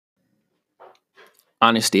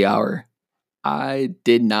honesty hour. I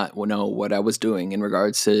did not know what I was doing in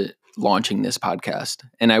regards to launching this podcast,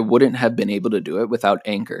 and I wouldn't have been able to do it without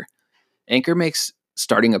Anchor. Anchor makes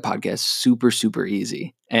starting a podcast super, super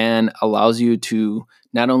easy and allows you to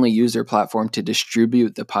not only use their platform to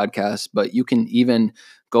distribute the podcast, but you can even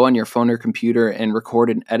go on your phone or computer and record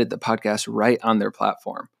and edit the podcast right on their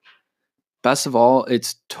platform. Best of all,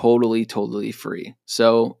 it's totally, totally free.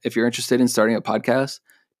 So if you're interested in starting a podcast,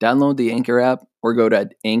 download the Anchor app or go to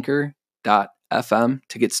anchor.fm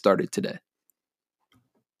to get started today.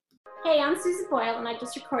 Hey, I'm Susan Boyle, and I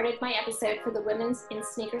just recorded my episode for the Women's in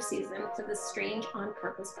Sneaker season for the Strange on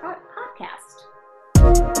Purpose podcast.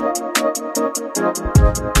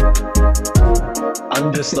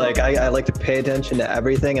 I'm just like, I like to pay attention to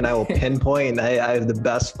everything, and I will pinpoint. I have the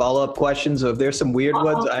best follow-up questions. So if there's some weird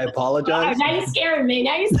ones, I apologize. Now you're scaring me.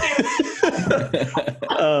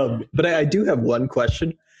 But I do have one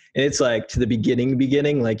question. And it's like to the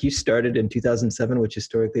beginning, like you started in 2007, which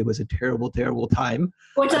historically was a terrible, terrible time.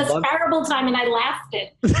 Which was a terrible time, and I lasted.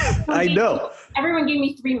 I know. Everyone gave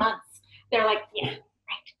me 3 months. They're like, yeah, right.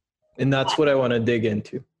 And that's what I want to dig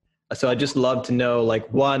into. So I just love to know,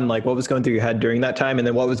 like, one, like what was going through your head during that time, and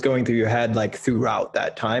then what was going through your head like throughout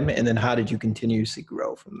that time, and then how did you continuously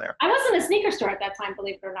grow from there? I was in a sneaker store at that time,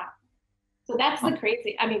 believe it or not. So that's the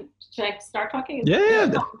crazy. I mean, should I start talking?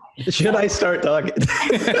 Yeah. Should I start talking?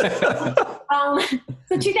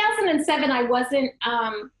 So 2007, I wasn't.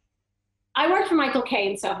 I worked for Michael K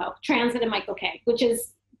in Soho, Transit and Michael K, which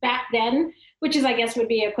is back then, which is I guess would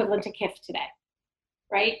be equivalent to Kith today,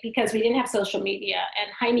 right? Because we didn't have social media,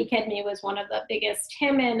 and Jaime Kedmi was one of the biggest.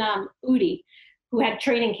 Him and Udi, who had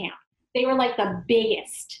Training Camp, they were like the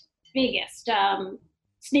biggest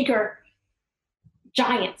sneaker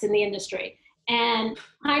giants in the industry. And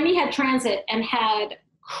Jaime had Transit and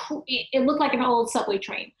it looked like an old subway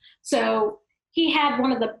train. So he had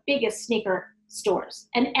one of the biggest sneaker stores,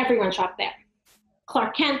 and everyone shopped there.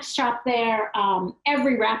 Clark Kent shopped there.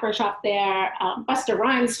 Every rapper shopped there. Busta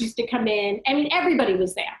Rhymes used to come in. I mean, everybody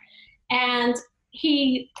was there. And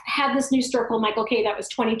he had this new store called Michael K that was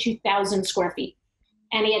 22,000 square feet.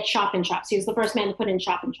 And he had shop-in-shops. He was the first man to put in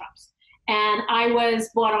shop-in-shops. And I was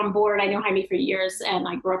brought on board. I knew Jaime for years, and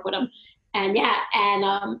I grew up with him. And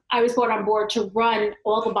I was brought on board to run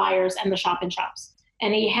all the buyers and the shop-in-shops.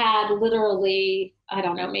 And he had literally, I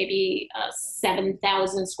don't know, maybe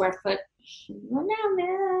 7,000 square foot.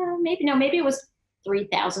 Maybe it was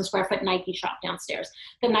 3,000 square foot Nike shop downstairs.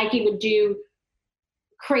 The Nike would do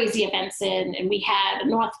crazy events in, and we had a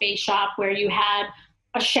North Face shop where you had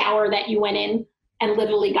a shower that you went in and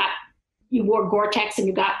literally you wore Gore-Tex and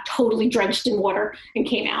you got totally drenched in water and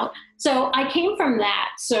came out. So I came from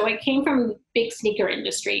that. So I came from the big sneaker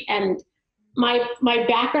industry, and my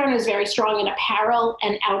background is very strong in apparel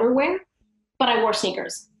and outerwear, but I wore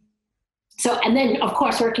sneakers. So, and then of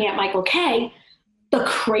course, working at Michael K, the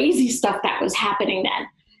crazy stuff that was happening then.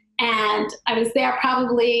 And I was there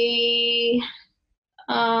probably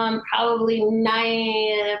I'm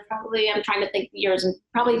trying to think years,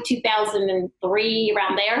 probably 2003,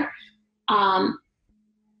 around there,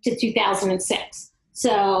 to 2006.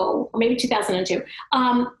 So, or maybe 2002.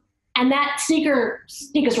 And that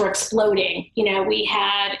sneakers were exploding. You know, we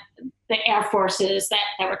had the Air Forces that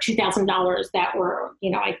were $2,000 that were, you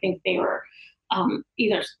know, I think they were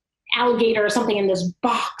either alligator or something in this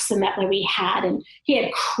box, and that we had, and he had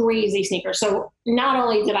crazy sneakers. So not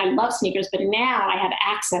only did I love sneakers, but now I had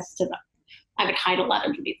access to them. I would hide a lot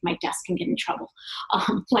underneath my desk and get in trouble.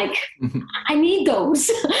 I need those,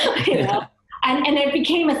 you know, and it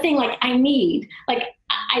became a thing. Like I need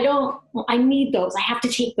those. I have to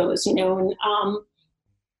take those, you know,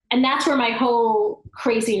 and that's where my whole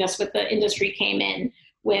craziness with the industry came in.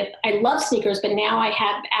 I love sneakers, but now I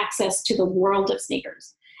have access to the world of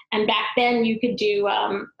sneakers. And back then you could do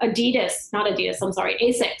ASICS.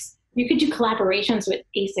 You could do collaborations with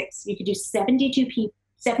ASICS. You could do 72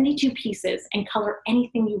 pieces and color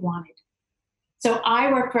anything you wanted. So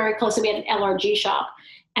I worked very closely. We had an LRG shop,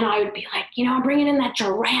 and I would be like, you know, I'm bringing in that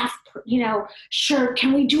giraffe, you know, shirt.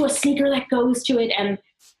 Can we do a sneaker that goes to it? And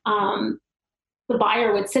the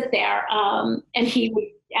buyer would sit there, and he would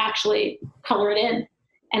actually color it in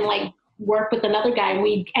and like work with another guy. And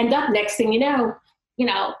we'd end up, next thing you know,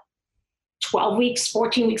 12 weeks,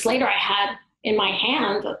 14 weeks later, I had in my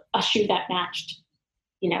hand a shoe that matched,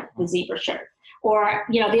 you know, the zebra shirt. Or,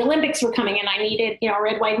 you know, the Olympics were coming and I needed, you know, a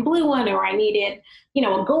red, white, and blue one, or I needed, you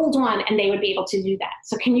know, a gold one, and they would be able to do that.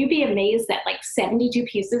 So can you be amazed that like 72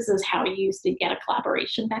 pieces is how you used to get a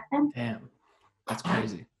collaboration back then? Damn, that's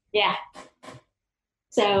crazy. Yeah.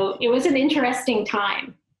 So it was an interesting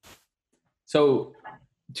time. So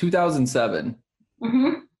 2007,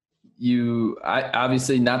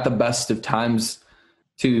 Obviously not the best of times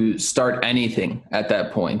to start anything at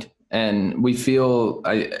that point. And we feel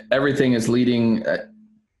everything is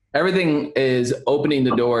opening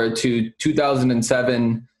the door to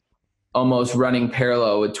 2007, almost running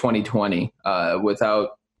parallel with 2020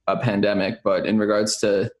 without a pandemic, but in regards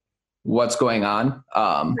to what's going on,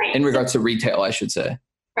 in regards to retail, I should say.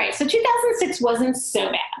 Right. So 2006 wasn't so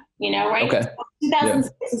bad, right? Okay.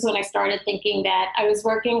 2006 is when I started thinking that I was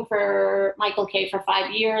working for Michael Kay for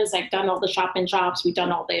 5 years. I've done all the shop in shops. We've done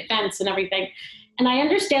all the events and everything. And I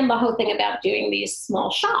understand the whole thing about doing these small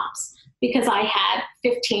shops because I had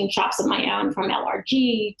 15 shops of my own, from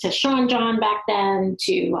LRG to Sean John back then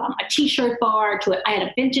to a t-shirt bar I had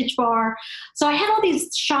a vintage bar. So I had all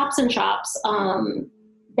these shops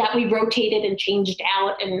that we rotated and changed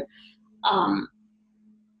out. And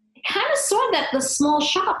kind of saw that the small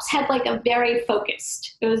shops had it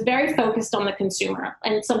was very focused on the consumer.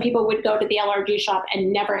 And some people would go to the LRG shop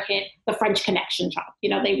and never hit the French Connection shop.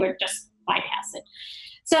 They would just bypass it.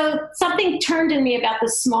 So something turned in me about the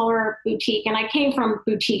smaller boutique. And I came from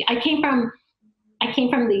boutique. I came from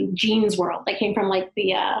the jeans world. I came from I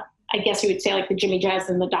guess you would say the Jimmy Jazz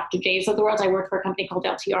and the Dr. J's of the world. I worked for a company called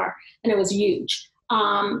LTR, and it was huge.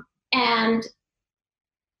 And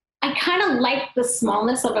I kind of liked the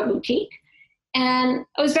smallness of a boutique. And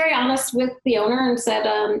I was very honest with the owner and said,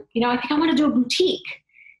 I think I want to do a boutique.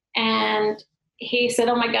 And he said,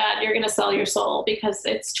 oh my God, you're going to sell your soul because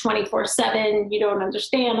it's 24/7. You don't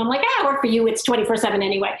understand. I'm like, I work for you. It's 24/7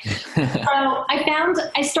 anyway. So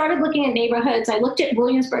I started looking at neighborhoods. I looked at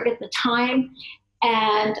Williamsburg at the time.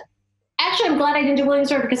 And actually, I'm glad I didn't do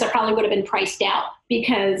Williamsburg because I probably would have been priced out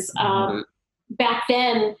because back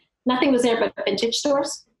then, nothing was there but vintage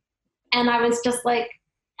stores. And I was just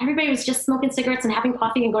everybody was just smoking cigarettes and having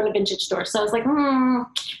coffee and going to vintage stores. So I was like, I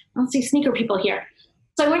don't see sneaker people here.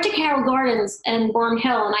 So I went to Carroll Gardens and Bourne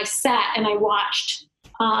Hill, and I sat and I watched,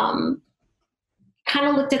 kind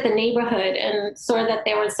of looked at the neighborhood and saw that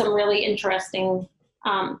there was some really interesting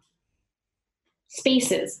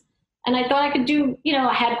spaces. And I thought I could do,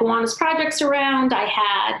 I had Gowanus Projects around. I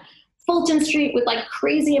had Fulton Street with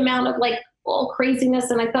crazy amount of all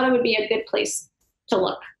craziness. And I thought it would be a good place to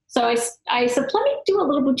look. So I said, let me do a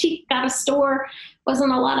little boutique, got a store.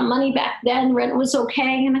 Wasn't a lot of money back then. Rent was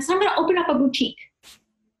okay. And I said, I'm going to open up a boutique.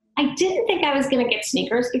 I didn't think I was going to get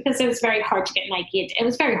sneakers because it was very hard to get Nike. It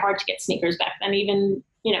was very hard to get sneakers back then, even,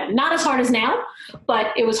 not as hard as now, but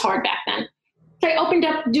it was hard back then. So I opened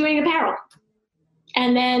up doing apparel.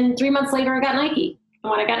 And then 3 months later, I got Nike.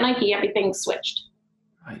 And when I got Nike, everything switched.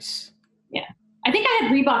 Nice. Yeah. I think I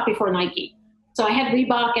had Reebok before Nike. So I had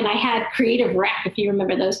Reebok and I had Creative Rec, if you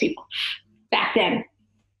remember those people back then.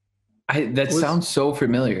 That sounds so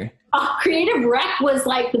familiar. Creative Rec was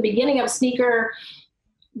the beginning of sneaker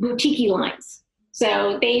boutique lines.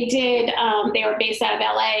 So they did, they were based out of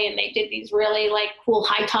LA and they did these really cool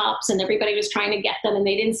high tops and everybody was trying to get them and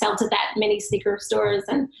they didn't sell to that many sneaker stores.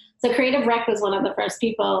 And so Creative Rec was one of the first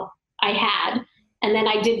people I had. And then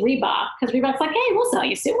I did Reebok because Reebok's hey, we'll sell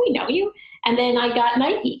you soon. We know you. And then I got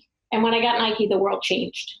Nike. And when I got Nike, the world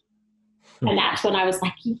changed. And that's when I was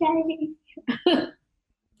yay. I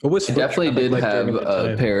definitely did have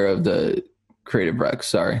a pair of the Creative Rec.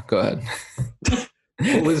 Sorry, go ahead.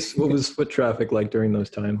 What was foot traffic like during those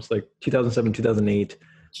times? 2007, 2008?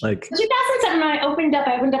 2007, I opened up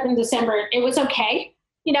in December. It was okay.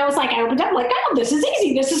 It was I opened up, oh, this is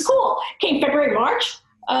easy. This is cool. Came February, March,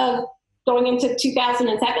 going into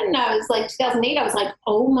 2007. I was 2008, I was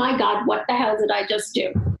oh my God, what the hell did I just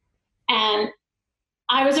do? And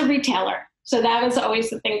I was a retailer. So that was always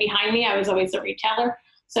the thing behind me. I was always a retailer.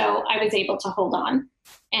 So I was able to hold on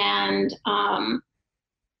and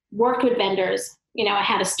worked with vendors. I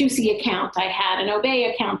had a Stussy account. I had an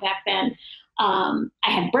Obey account back then. I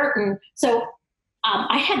had Burton. So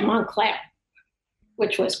I had Moncler,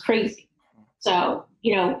 which was crazy. So,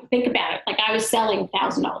 think about it. I was selling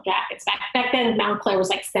 $1,000 jackets. Back then, Moncler was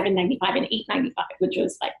 $7.95 and $8.95, which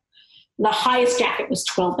was the highest jacket was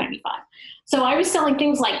 $12.95. So I was selling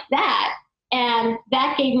things like that. And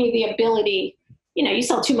that gave me the ability, you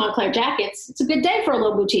sell 2 Moncler jackets. It's a good day for a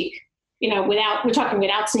little boutique. We're talking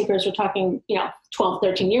without sneakers, we're talking, 12,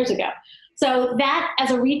 13 years ago. So that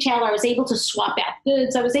as a retailer, I was able to swap out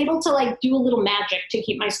goods. I was able to do a little magic to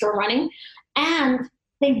keep my store running. And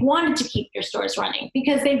they wanted to keep your stores running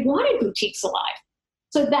because they wanted boutiques alive.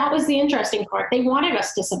 So that was the interesting part. They wanted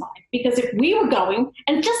us to survive because if we were going,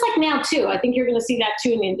 and just like now too, I think you're going to see that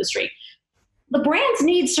too in the industry, the brands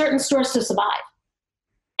need certain stores to survive.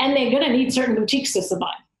 And they're going to need certain boutiques to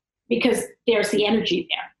survive because there's the energy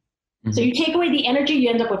there. So you take away the energy, you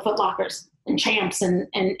end up with Foot Lockers and Champs, and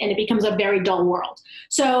it becomes a very dull world.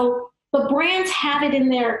 So the brands have it in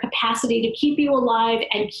their capacity to keep you alive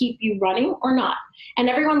and keep you running or not. And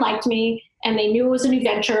everyone liked me, and they knew it was a new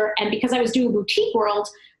venture. And because I was doing boutique world,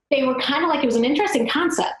 they were kind of like, it was an interesting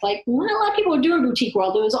concept. Like, not a lot of people were doing boutique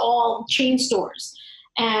world. It was all chain stores.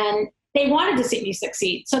 And they wanted to see me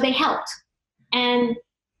succeed. So they helped. And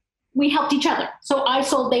we helped each other. So I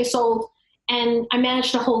sold, they sold, and I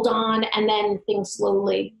managed to hold on, and then things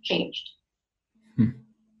slowly changed. Do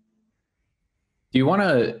you want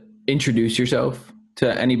to introduce yourself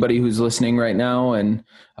to anybody who's listening right now, and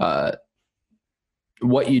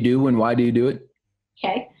what you do and why do you do it?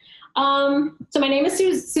 Okay. So my name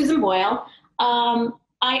is Susan Boyle.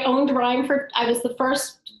 I owned Rhyme I was the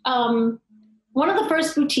first, one of the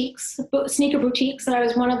first boutiques, sneaker boutiques, and I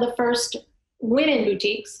was one of the first women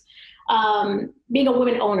boutiques. Being a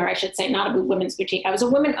women owner, I should say, not a women's boutique. I was a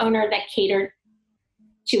women owner that catered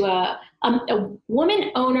to a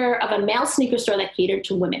woman owner of a male sneaker store that catered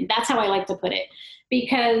to women. That's how I like to put it,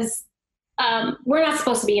 because we're not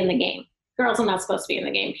supposed to be in the game. Girls are not supposed to be in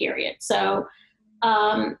the game, period. So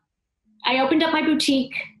I opened up my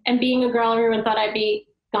boutique, and being a girl, everyone thought I'd be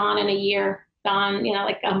gone in a year, gone,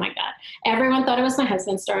 like, oh my God. Everyone thought it was my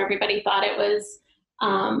husband's store. Everybody thought it was,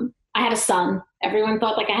 I had a son. Everyone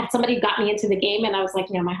thought like I had somebody who got me into the game, and I was like,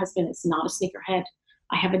 no, my husband is not a sneakerhead.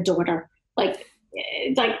 I have a daughter. Like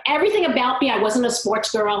everything about me, I wasn't a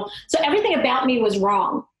sports girl. So everything about me was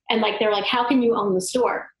wrong. And like, they're like, how can you own the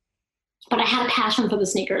store? But I had a passion for the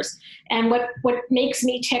sneakers. And what makes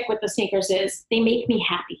me tick with the sneakers is they make me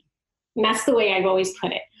happy. And that's the way I've always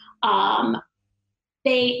put it.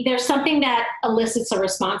 There's something that elicits a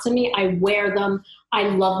response in me. I wear them. I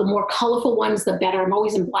love the more colorful ones, the better. I'm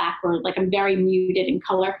always in black, or like I'm very muted in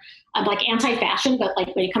color. I'm like anti-fashion, but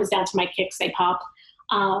like when it comes down to my kicks, they pop.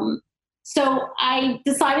 So I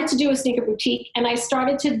decided to do a sneaker boutique, and I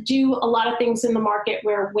started to do a lot of things in the market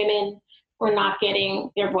where women were not getting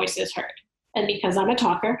their voices heard. And because I'm a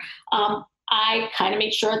talker, I kind of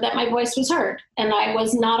made sure that my voice was heard, and I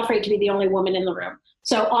was not afraid to be the only woman in the room.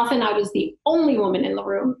 So often I was the only woman in the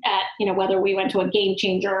room at, whether we went to a Game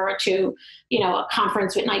Changer or to, a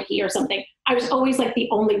conference with Nike or something. I was always like the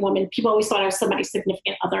only woman. People always thought I was somebody's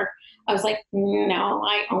significant other. I was like, no,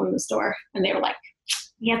 I own the store. And they were like,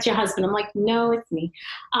 yeah, it's your husband. I'm like, no, it's me.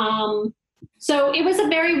 So it was a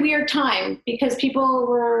very weird time, because people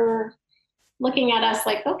were looking at us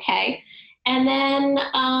like, okay. And then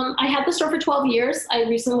I had the store for 12 years. I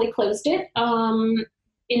recently closed it.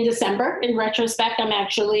 In December. In retrospect, I'm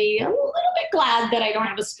actually a little bit glad that I don't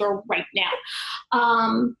have a store right now.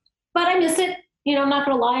 But I miss it. I'm not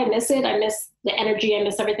going to lie. I miss it. I miss the energy. I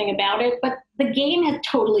miss everything about it. But the game had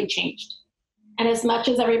totally changed. And as much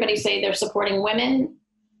as everybody say they're supporting women,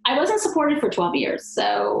 I wasn't supported for 12 years.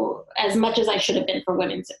 So as much as I should have been for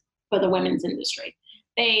the women's industry,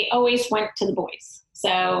 they always went to the boys.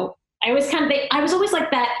 So I was always like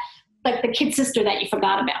that, like the kid sister that you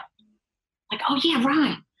forgot about. Like, oh yeah,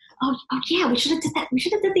 Rhyme. Oh yeah, we should have did that. We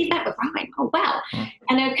should have did the event with Rhyme. Oh wow.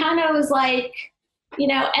 And it kind of was like, and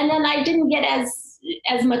then I didn't get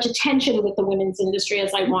as much attention with the women's industry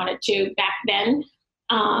as I wanted to back then.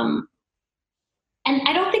 And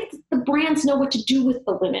I don't think the brands know what to do with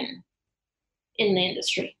the women in the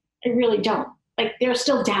industry. I really don't. Like, they're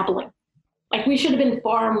still dabbling. Like, we should have been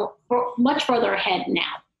much further ahead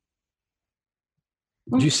now.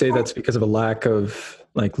 Would you say that's because of a lack of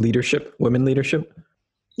like leadership, women leadership?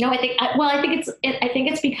 No, I think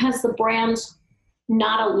it's because the brands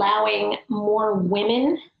not allowing more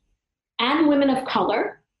women and women of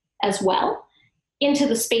color as well into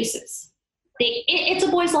the spaces. It's a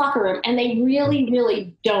boys' locker room, and they really,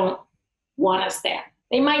 really don't want us there.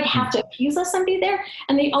 They might have to accuse us and be there.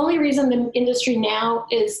 And the only reason the industry now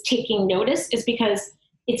is taking notice is because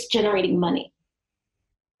it's generating money.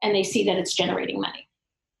 And they see that it's generating money.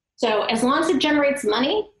 So as long as it generates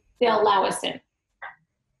money, they'll allow us in.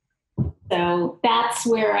 So that's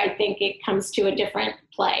where I think it comes to a different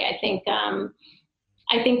play. I think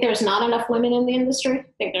there's not enough women in the industry. I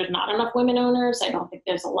think there's not enough women owners. I don't think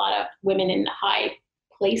there's a lot of women in high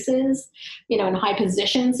places, in high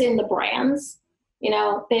positions in the brands.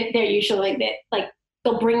 They're usually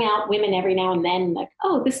they'll bring out women every now and then, like,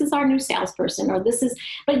 oh, this is our new salesperson, or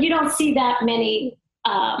but you don't see that many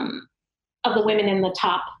of the women in the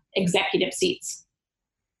top executive seats.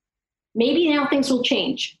 Maybe now things will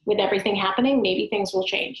change with everything happening. Maybe things will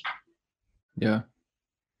change. Yeah.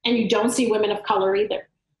 And you don't see women of color either.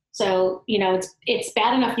 So, it's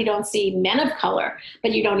bad enough you don't see men of color,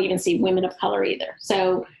 but you don't even see women of color either.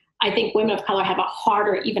 So I think women of color have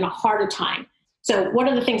even a harder time So one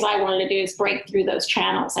of the things I wanted to do is break through those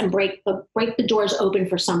channels and break the doors open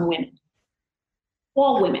for some women,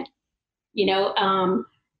 all women,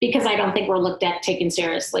 because I don't think we're looked at, taken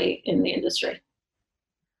seriously in the industry.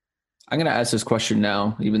 I'm going to ask this question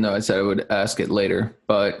now, even though I said I would ask it later.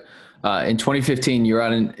 But in 2015, you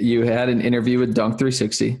had an interview with Dunk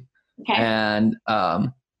 360, okay. And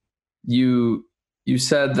you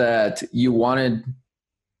said that you wanted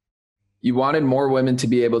more women to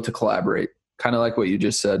be able to collaborate, kind of like what you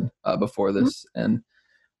just said before this. Mm-hmm.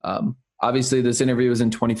 And obviously, this interview was in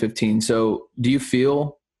 2015. So, do you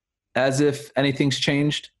feel as if anything's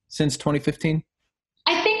changed since 2015?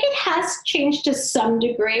 I think it has changed to some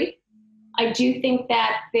degree. I do think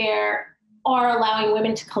that there are allowing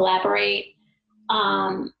women to collaborate.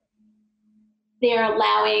 They're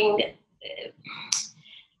allowing,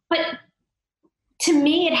 but to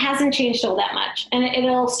me, it hasn't changed all that much. And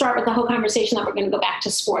it'll start with the whole conversation that we're going to go back to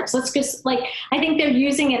sports. Let's just I think they're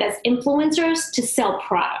using it as influencers to sell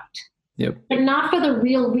product, yep, but not for the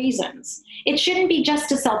real reasons. It shouldn't be just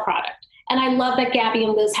to sell product. And I love that Gabby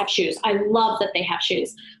and Liz have shoes. I love that they have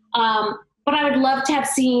shoes. But I would love to have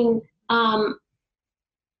seen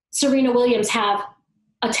Serena Williams have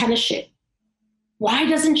a tennis shoe. Why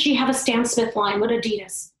doesn't she have a Stan Smith line with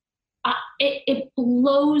Adidas? It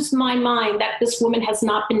blows my mind that this woman has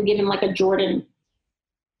not been given like a Jordan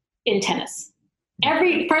in tennis.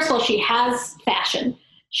 First of all, she has fashion.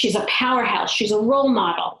 She's a powerhouse. She's a role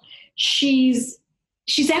model. She's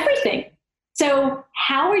everything. So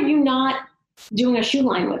how are you not doing a shoe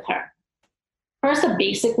line with her? First, a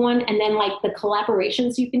basic one, and then like the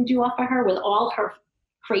collaborations you can do off of her with all her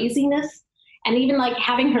craziness, and even like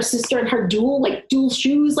having her sister and her dual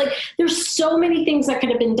shoes. Like there's so many things that could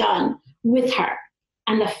have been done with her.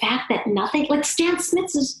 And the fact that nothing, like Stan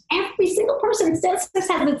Smith's is every single person. Stan Smith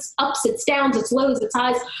has its ups, its downs, its lows, its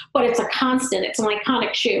highs, but it's a constant. It's an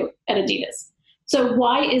iconic shoe at Adidas. So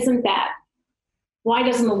why isn't that? Why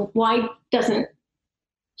doesn't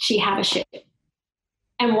she have a shoe?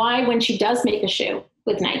 And why, when she does make a shoe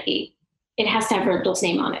with Nike, it has to have Virgil's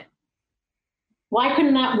name on it? Why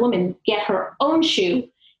couldn't that woman get her own shoe?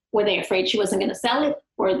 Were they afraid she wasn't going to sell it?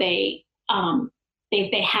 Or they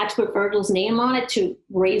had to put Virgil's name on it to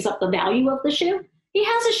raise up the value of the shoe? He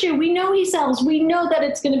has a shoe. We know he sells. We know that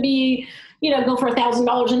it's going to be, go for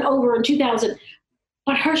 $1,000 and over and $2,000.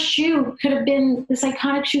 But her shoe could have been this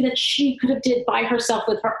iconic shoe that she could have did by herself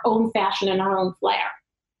with her own fashion and her own flair.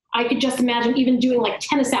 I could just imagine even doing like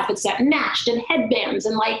tennis outfits that matched and headbands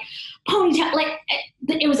and like ponytail. Like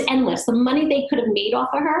it was endless. The money they could have made off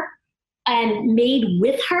of her and made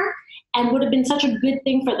with her, and would have been such a good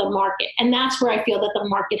thing for the market. And that's where I feel that the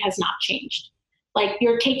market has not changed. Like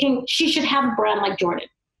she should have a brand like Jordan.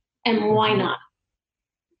 And why not?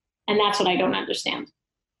 And that's what I don't understand.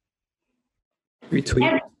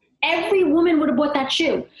 Retweet. Every woman would have bought that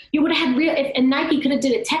shoe. You would have had and Nike could have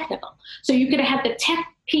did it technical. So you could have had the tech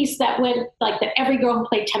piece that went like that every girl who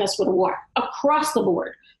played tennis would have worn across the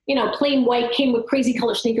board. Plain white, came with crazy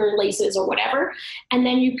color sneaker laces or whatever. And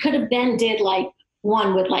then you could have then did like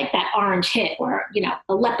one with like that orange hit or,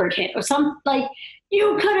 a leopard hit or some, like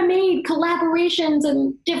you could have made collaborations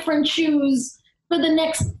and different shoes for the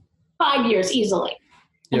next 5 years easily.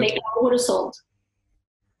 And they all would have sold.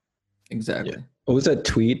 Exactly. Yeah. What was that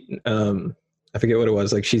tweet? I forget what it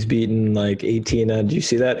was. Like she's beaten like 18. Did you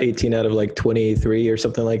see that? 18 out of like 23 or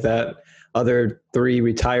something like that. Other 3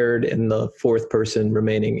 retired, and the 4th person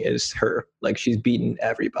remaining is her. Like she's beaten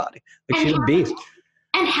everybody. Like she's a beast.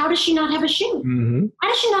 And how does she not have a shoe? Mm-hmm. How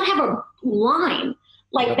does she not have a line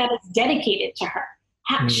that is dedicated to her?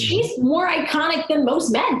 She's more iconic than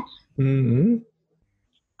most men. Mm-hmm.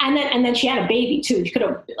 And then she had a baby too. You could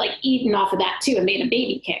have like eaten off of that too and made a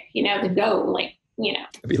baby kick, to go like,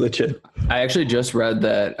 It'd be legit. I actually just read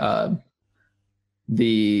that I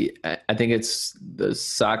think it's the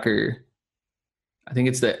soccer. I think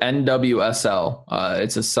it's the NWSL.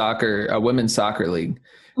 It's a women's soccer league,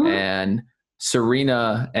 and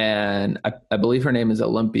Serena and I believe her name is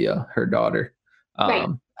Olympia, her daughter. Right.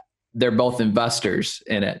 They're both investors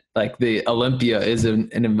in it. Like the Olympia is an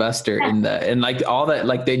investor in that, and like all that,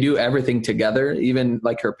 like they do everything together. Even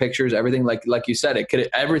like her pictures, everything. Like you said,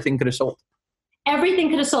 everything could have sold. Everything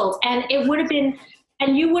could have sold, and it would have been.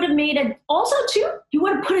 And you would have made you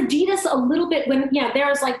would have put Adidas a little bit there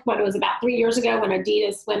was like, it was about 3 years ago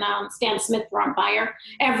when Stan Smith were on fire,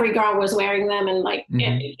 every girl was wearing them. And like,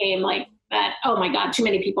 It became like that. Oh my God, too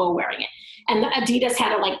many people were wearing it. And Adidas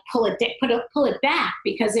had to like pull it back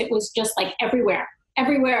because it was just like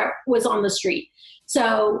everywhere was on the street.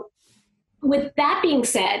 So with that being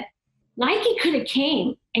said, Nike could have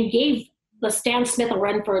came and gave the Stan Smith will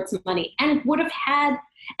run for its money, and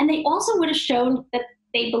and they also would have shown that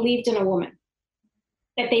they believed in a woman,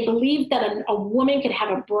 that they believed that a woman could have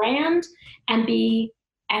a brand and be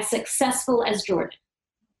as successful as Jordan.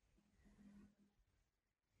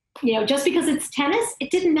 You know, just because it's tennis,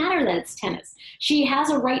 it didn't matter that it's tennis. She has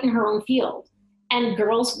a right in her own field, and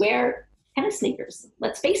girls wear tennis sneakers.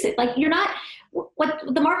 Let's face it. Like, what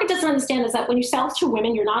the market doesn't understand is that when you sell to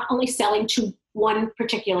women, you're not only selling to one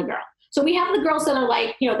particular girl. So we have the girls that are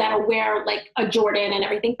like, you know, that'll wear like a Jordan and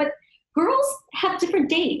everything, but girls have different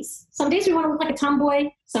days. Some days we want to look like a tomboy.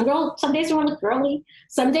 Some days we want to look girly.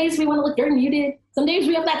 Some days we want to look very muted. Some days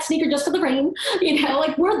we have that sneaker just for the rain. You know,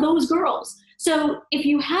 like, we're those girls. So if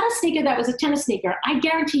you had a sneaker that was a tennis sneaker, I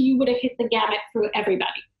guarantee you would have hit the gamut through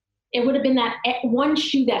everybody. It would have been that one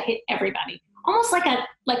shoe that hit everybody, almost like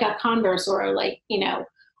a Converse or like, you know,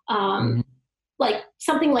 like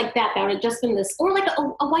something like that. That would have just been this, or like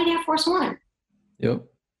a white Air Force One. Yep.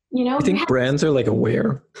 You know, I think brands are like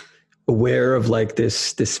aware of like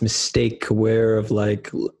this mistake, aware of like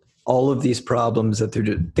all of these problems that they're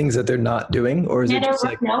things that they're not doing, or is it just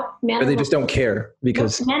like, or they just don't care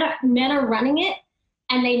because men are running it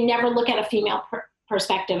and they never look at a female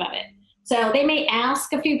perspective of it. So they may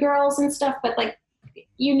ask a few girls and stuff, but like,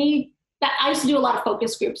 you need that. I used to do a lot of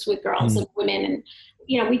focus groups with girls and women, and,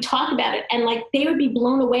 you know, we talk about it, and like, they would be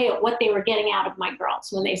blown away at what they were getting out of my girls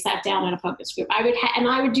when they sat down in a focus group. I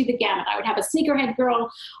would do the gamut. I would have a sneakerhead girl.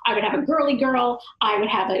 I would have a girly girl. I would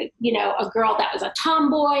have a girl that was a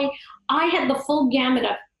tomboy. I had the full gamut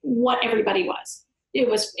of what everybody was. It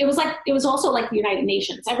was also like the United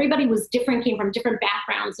Nations. Everybody was different, came from different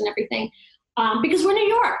backgrounds and everything. Because we're New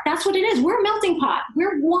York. That's what it is. We're a melting pot.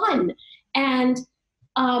 We're one. And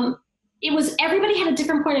everybody had a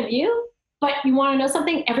different point of view, but you want to know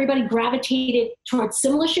something? Everybody gravitated towards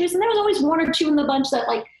similar shoes. And there was always one or two in the bunch that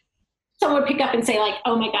like someone would pick up and say like,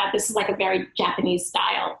 oh my God, this is like a very Japanese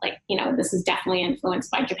style. Like, you know, this is definitely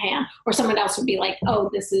influenced by Japan. Or someone else would be like,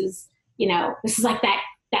 oh, this is like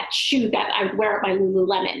that shoe that I would wear at my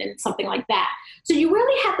Lululemon and something like that. So you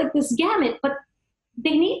really have like this gamut, but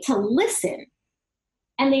they need to listen,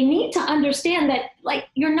 and they need to understand that like,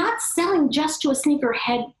 you're not selling just to a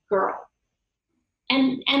sneakerhead girl.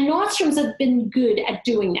 And Nordstrom's have been good at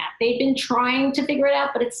doing that. They've been trying to figure it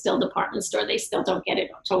out, but it's still department store. They still don't get it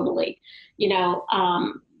totally. You know,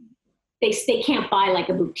 they can't buy like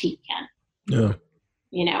a boutique can. Yeah.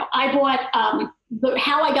 You know, I bought,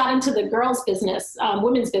 how I got into the girls business,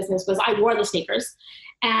 women's business, was I wore the sneakers,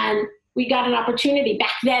 and we got an opportunity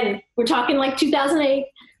back then. We're talking like 2008,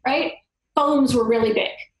 right? Foams were really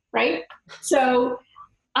big, right? So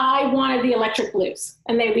I wanted the electric blues,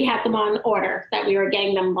 and we had them on order, that we were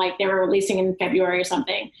getting them, like they were releasing in February or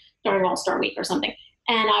something during All-Star Week or something.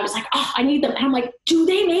 And I was like, oh, I need them. And I'm like, do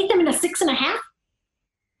they make them in a 6.5?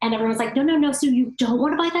 And everyone's like, no. So you don't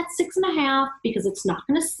want to buy that 6.5 because it's not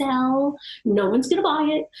going to sell. No one's going to buy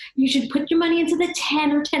it. You should put your money into the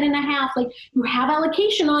 10 or 10.5. Like, you have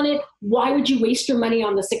allocation on it. Why would you waste your money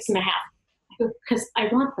on the 6.5? I go, because I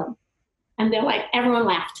want them. And they're like, everyone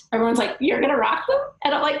laughed. Everyone's like, you're going to rock them?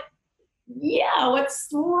 And I'm like, yeah, what's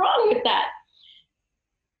wrong with that?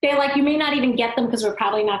 They're like, you may not even get them because we're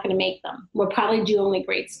probably not going to make them. We'll probably do only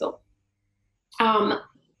grade school.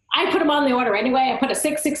 I put them on the order anyway. I put a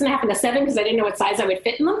 6, 6.5, and a 7 because I didn't know what size I would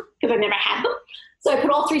fit in them because I never had them. So I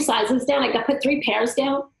put all 3 sizes down. I put 3 pairs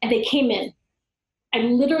down, and they came in. I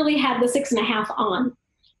literally had the 6.5 on,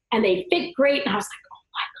 and they fit great. And I was like, oh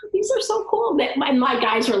my God, these are so cool. And my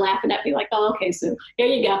guys were laughing at me like, oh, okay, Sue, here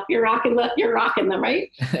you go. You're rocking them,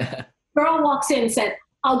 right? Girl walks in and said,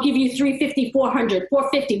 I'll give you $350, $400,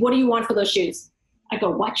 $450. What do you want for those shoes? I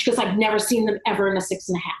go, what? Because I've never seen them ever in a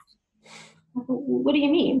 6.5. What do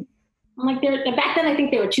you mean? I'm like, back then I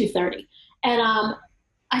think they were $230. And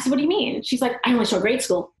I said, what do you mean? She's like, I only show grade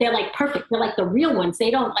school. They're like perfect. They're like the real ones.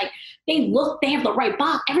 They don't like, they have the right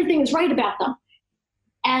box. Everything is right about them.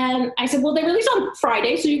 And I said, well, they release on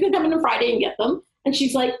Friday, so you can come in on Friday and get them. And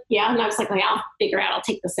she's like, yeah. And I was like, I'll figure out, I'll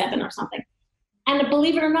take the 7 or something. And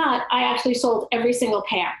believe it or not, I actually sold every single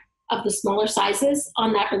pair of the smaller sizes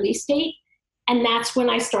on that release date. And that's when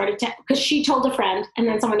I started to, because she told a friend, and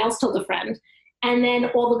then someone else told a friend. And then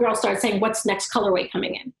all the girls started saying, what's next colorway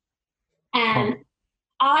coming in? And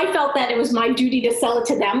I felt that it was my duty to sell it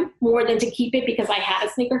to them more than to keep it because I had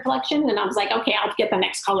a sneaker collection. And I was like, okay, I'll get the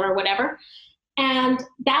next color or whatever. And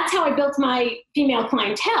that's how I built my female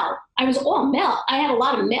clientele. I was all male. I had a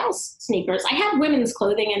lot of male sneakers. I had women's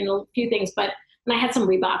clothing and a few things, and I had some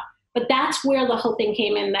Reebok. But that's where the whole thing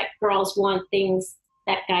came in, that girls want things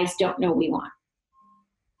that guys don't know we want.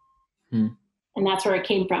 And that's where it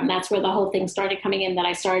came from. That's where the whole thing started coming in, that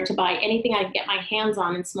I started to buy anything I could get my hands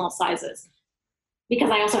on in small sizes. Because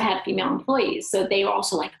I also had female employees. So they were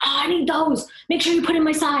also like, oh, I need those. Make sure you put in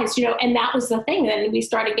my size, and that was the thing. Then we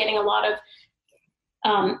started getting a lot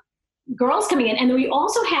of girls coming in. And then we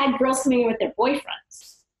also had girls coming in with their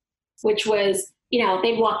boyfriends, which was,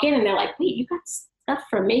 they'd walk in and they're like, wait, you got stuff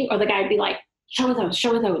for me? Or the guy would be like, show her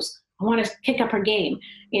those. I want to kick up her game,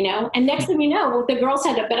 And next thing you know, the girls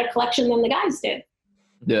had a better collection than the guys did.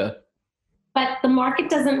 Yeah. But the market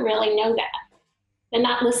doesn't really know that. They're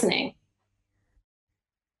not listening.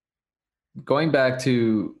 Going back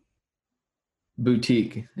to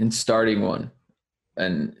boutique and starting one,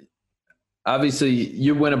 and obviously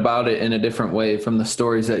you went about it in a different way from the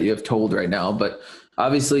stories that you have told right now. But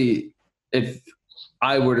obviously, if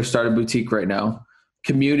I were to start a boutique right now,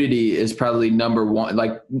 community is probably number one,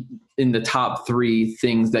 like in the top 3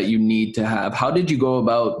 things that you need to have. How did you go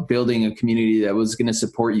about building a community that was going to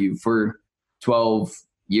support you for 12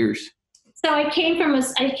 years? So I came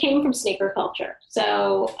from sneaker culture.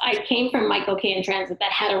 So I came from Michael K in Transit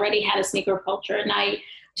that had already had a sneaker culture. And I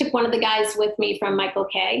took one of the guys with me from Michael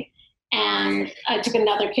K, and I took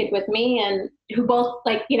another kid with me, and who both,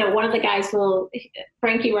 one of the guys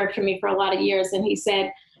Frankie worked for me for a lot of years. And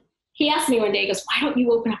he asked me one day, he goes, why don't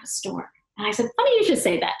you open up a store? And I said, funny you should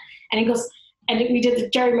say that. And he goes, and we did the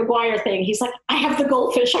Jerry Maguire thing. He's like, I have the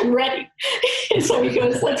goldfish, I'm ready. So he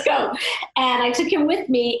goes, let's go. And I took him with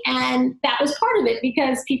me, and that was part of it,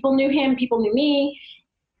 because people knew him, people knew me,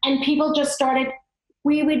 and people just started,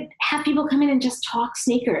 we would have people come in and just talk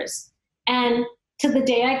sneakers. And to the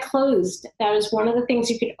day I closed, that was one of the things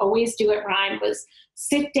you could always do at Rhyme, was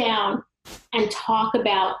sit down and talk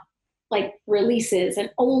about releases and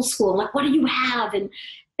old school, what do you have? And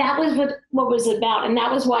that was what was about. And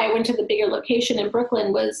that was why I went to the bigger location in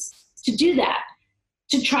Brooklyn, was to do that,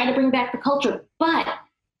 to try to bring back the culture. But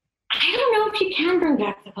I don't know if you can bring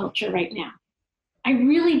back the culture right now. I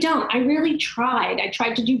really don't. I really tried. I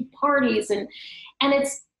tried to do parties, and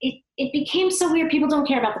it became so weird. People don't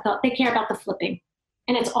care about the culture. They care about the flipping,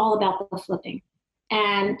 and it's all about the flipping.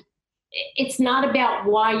 And it's not about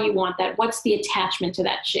why you want that. What's the attachment to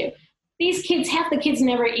that shoe? These kids, half the kids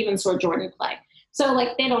never even saw Jordan play. So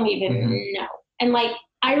they don't even know. And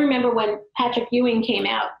I remember when Patrick Ewing came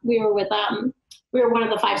out, we were one of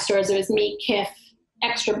the 5 stores. It was me, Kith,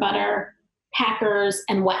 Extra Butter, Packers,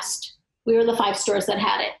 and West. We were the 5 stores that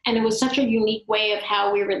had it. And it was such a unique way of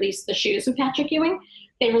how we released the shoes with Patrick Ewing.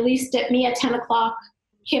 They released it, me at 10 o'clock,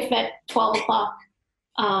 Kith at 12 o'clock,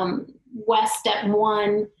 West at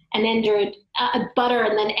 1, and entered Butter,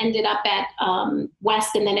 and then ended up at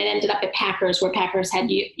West, and then it ended up at Packers, where Packers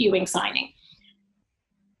had Ewing signing.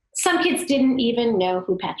 Some kids didn't even know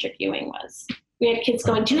who Patrick Ewing was. We had kids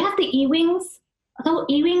going, do you have the Ewings? Are those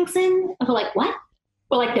Ewings in? And we're like, what?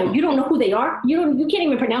 We're like, no, you don't know who they are? You can't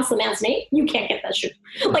even pronounce the man's name? You can't get that shoe.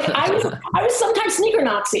 I was sometimes sneaker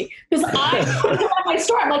Nazi, because I at my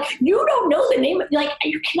store, I'm like, you don't know the name.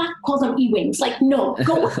 You cannot call them Ewings. No,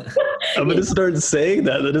 go. I'm going to start saying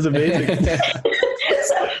that. That is amazing.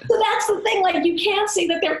 So that's the thing. You can't say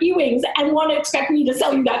that they're Ewings and want to expect me to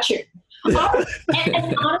sell you that shoe.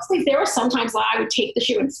 And honestly, there were sometimes I would take the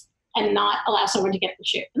shoe and not allow someone to get the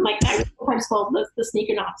shoe. And I was sometimes called the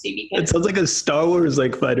sneaker Nazi, because it sounds like a Star Wars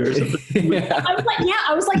fighter or something. Yeah. I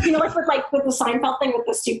was with the Seinfeld thing with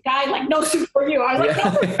the suit guy, no suit for you. I was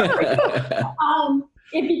no.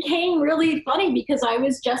 It became really funny, because I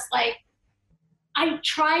was just I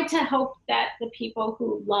tried to hope that the people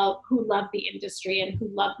who love the industry and who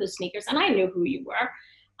love the sneakers, and I knew who you were,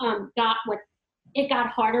 got what. It got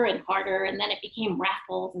harder and harder, and then it became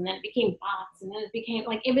raffles, and then it became bots, and then it became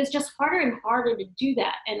it was just harder and harder to do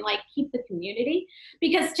that and keep the community.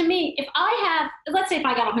 Because to me, if let's say if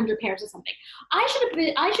I got 100 pairs of something,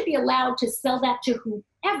 I should be allowed to sell that to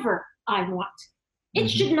whoever I want. It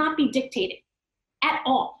should not be dictated at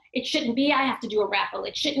all. It shouldn't be I have to do a raffle.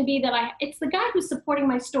 It shouldn't be that it's the guy who's supporting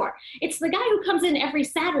my store. It's the guy who comes in every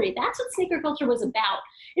Saturday. That's what sneaker culture was about.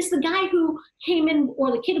 It's the guy who came in,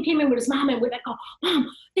 or the kid who came in with his mom, and would go, Mom,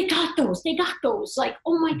 they got those.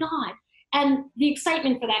 Oh my God. And the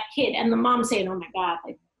excitement for that kid, and the mom saying, oh my God,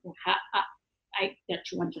 I get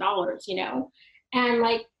 $200, And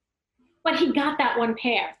but he got that one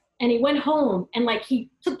pair, and he went home, and he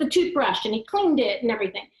took the toothbrush and he cleaned it and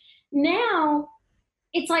everything. Now,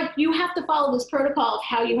 it's you have to follow this protocol of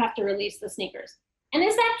how you have to release the sneakers. And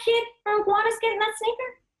is that kid from Gowanus getting that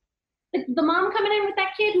sneaker? The mom coming in with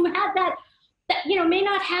that kid who had that may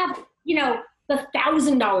not have, the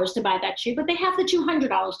 $1,000 to buy that shoe, but they have the $200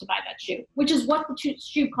 to buy that shoe, which is what the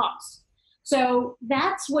shoe costs. So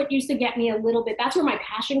that's what used to get me a little bit. That's where my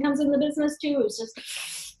passion comes in the business too. It was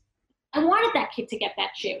just, I wanted that kid to get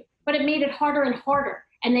that shoe, but it made it harder and harder.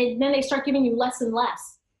 And then they start giving you less and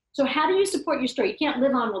less. So how do you support your store? You can't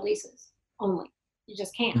live on releases only. You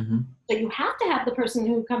just can't. Mm-hmm. So you have to have the person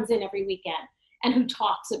who comes in every weekend and who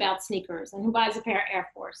talks about sneakers and who buys a pair of Air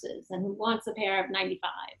Forces and who wants a pair of 95s.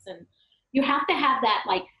 And you have to have that,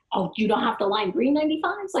 like, oh, you don't have the lime green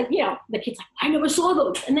 95s? Like, you know, the kid's like, I never saw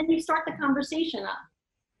those. And then you start the conversation up.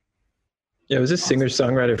 Yeah, I was a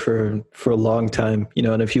singer-songwriter for a long time, you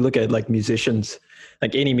know, and if you look at like musicians,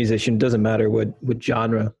 like any musician, doesn't matter what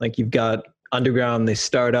genre, like you've got underground, they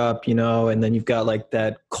start up, you know, and then you've got like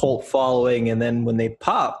that cult following. And then when they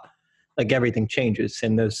pop, like everything changes.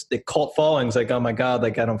 And there's the cult following's like, oh my God,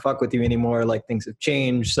 like I don't fuck with you anymore. Like things have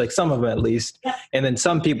changed, like some of them at least. Yep. And then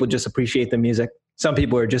some people just appreciate the music. Some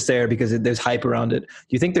people are just there because there's hype around it. Do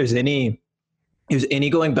you think there's any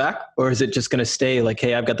going back, or is it just going to stay like,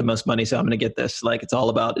 hey, I've got the most money, so I'm going to get this? Like it's all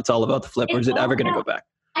about the flip, or is it ever going to go back?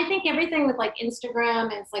 I think everything with like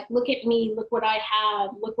Instagram, it's like, look at me, look what I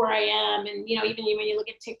have, look where I am. And, you know, even when you look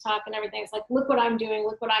at TikTok and everything, it's like, look what I'm doing,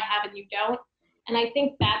 look what I have and you don't. And I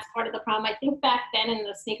think that's part of the problem. I think back then in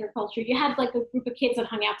the sneaker culture, you had like a group of kids that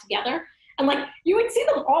hung out together. And like, you would see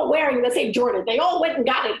them all wearing the same Jordan. They all went and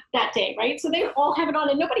got it that day, right? So they all have it on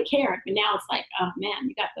and nobody cared. But now it's like, oh man,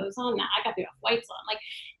 you got those on? Now I got the whites on.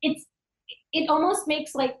 Like, it almost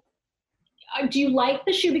makes like, do you like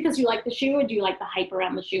the shoe because you like the shoe, or do you like the hype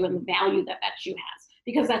around the shoe and the value that shoe has?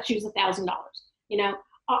 Because that shoe's $1,000, you know?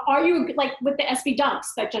 Are you like with the SB Dunks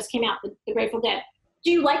that just came out, the Grateful Dead?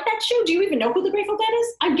 Do you like that shoe? Do you even know who the Grateful Dead is?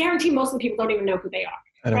 I guarantee most of the people don't even know who they are.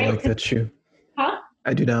 I don't like that shoe. Huh?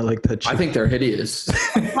 I do not like that shoe. I think they're hideous.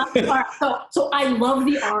 So I love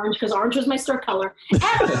the orange because orange was my store color. And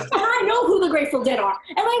I know who the Grateful Dead are.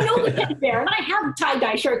 And I know the Teddy Bear. And I have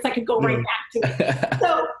tie-dye shirts I could go right back to it.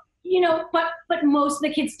 So, you know, but most of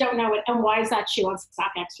the kids don't know it. And why is that shoe on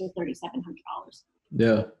StockX for $3,700?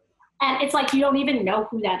 Yeah. And it's like, you don't even know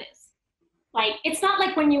who that is. Like, it's not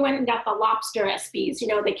like when you went and got the lobster SBs, you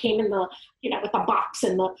know, they came in the, you know, with the box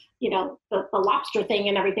and the, you know, the lobster thing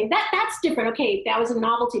and everything. That's different. Okay, that was a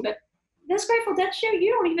novelty. But this Grateful Dead shoe,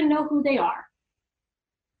 you don't even know who they are.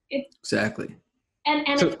 Exactly.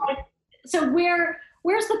 And so, it's like, so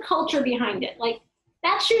where's the culture behind it? Like,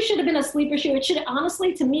 that shoe should have been a sleeper shoe. It should,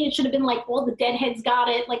 honestly, to me, it should have been like all the Deadheads got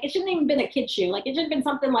it. Like, it shouldn't even been a kid shoe. Like, it should have been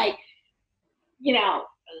something like, you know,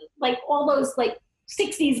 like all those, like,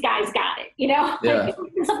 60s guys got it, you know? Yeah. Like,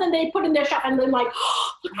 it's something they put in their shop and then like,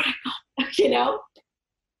 oh, look what I got, you know?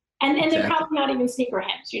 And Exactly. They're probably not even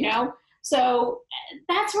sneakerheads, you know? So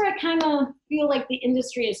that's where I kind of feel like the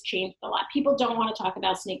industry has changed a lot. People don't want to talk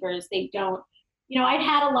about sneakers. They don't, you know, I'd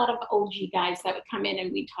had a lot of OG guys that would come in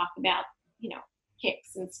and we'd talk about, you know,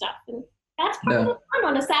 kicks and stuff. And that's part of the fun.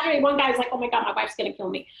 On a Saturday, one guy's like, oh my God, my wife's going to kill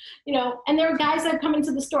me, you know? And there are guys that come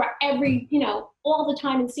into the store every, you know, all the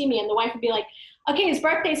time and see me. And the wife would be like, okay, his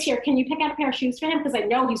birthday's here. Can you pick out a pair of shoes for him? Because I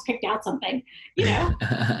know he's picked out something, you know?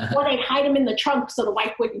 Or they'd hide them in the trunk so the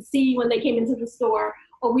wife wouldn't see when they came into the store.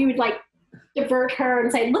 Or we would like divert her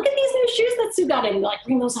and say, look at these new shoes that Sue got in. And like,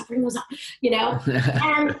 bring those up, you know?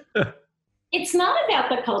 And it's not about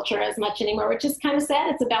the culture as much anymore, which is kind of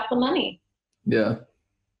sad. It's about the money. Yeah.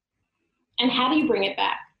 And how do you bring it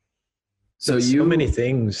back? So many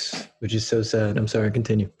things, which is so sad. I'm sorry,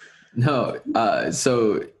 continue. No.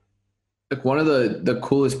 So like one of the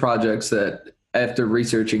coolest projects that after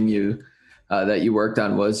researching you, that you worked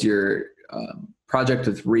on was your project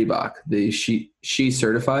with Reebok, the She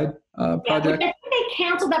Certified project. Yeah, I think they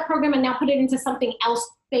canceled that program and now put it into something else.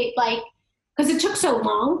 They like, because it took so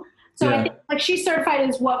long. So I think like She Certified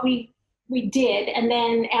is what we did, and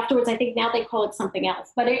then afterwards, I think now they call it something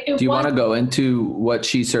else. But do you want to go into what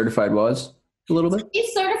She Certified was a little bit? She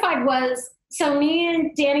Certified was, so me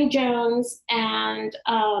and Danny Jones and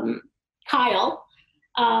Kyle,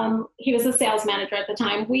 he was a sales manager at the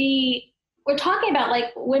time. We were talking about like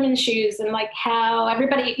women's shoes and like how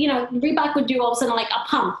everybody, you know, Reebok would do all of a sudden like a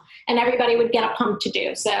pump, and everybody would get a pump to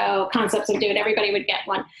do. So Concepts would do it, everybody would get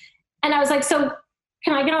one. And I was like, so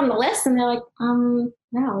can I get on the list? And they're like,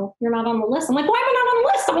 no, you're not on the list. I'm like, why am I not on the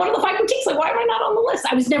list? I'm one of the 5 boutiques. Like, why am I not on the list?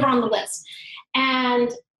 I was never on the list.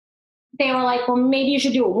 And they were like, well, maybe you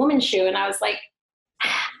should do a woman's shoe. And I was like,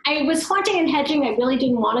 I was haunting and hedging. I really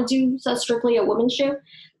didn't want to do so strictly a woman's shoe,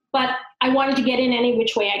 but I wanted to get in any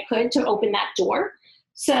which way I could to open that door.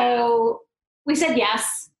 So we said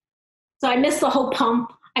yes. So I missed the whole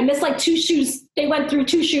pump. I missed like 2 shoes. They went through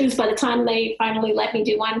 2 shoes by the time they finally let me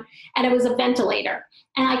do one. And it was a ventilator.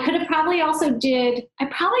 And I could have probably also did the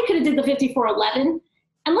 5411.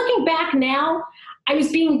 And looking back now, I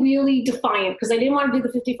was being really defiant because I didn't want to do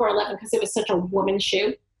the 5411 because it was such a woman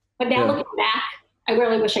shoe. But now looking back, I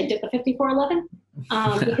really wish I did the 5411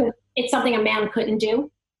 because it's something a man couldn't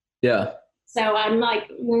do. Yeah. So I'm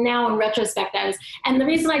like, now in retrospect, and the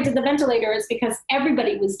reason I did the ventilator is because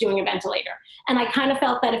everybody was doing a ventilator. And I kind of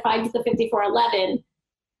felt that if I did the 5411,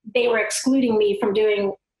 they were excluding me from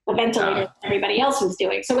doing the ventilator that everybody else was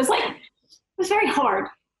doing. So it was very hard.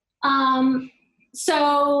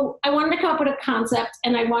 So I wanted to come up with a concept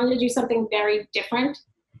and I wanted to do something very different.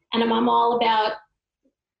 And I'm all about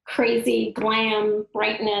crazy glam,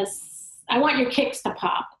 brightness. I want your kicks to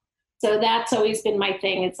pop. So that's always been my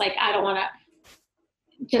thing. It's like, I don't want to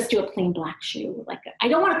just do a plain black shoe. Like, I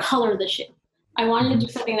don't want to color the shoe. I wanted to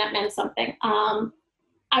do something that meant something. I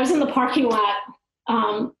was in the parking lot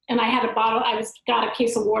and I had a bottle, got a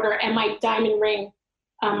case of water and my diamond ring,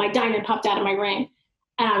 my diamond popped out of my ring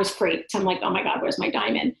and I was freaked. I'm like, oh my God, where's my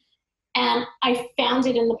diamond? And I found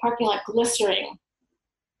it in the parking lot glistering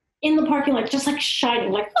in the parking lot, just like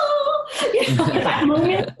shining, like, oh, you know, that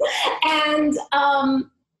moment. And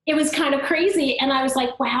it was kind of crazy. And I was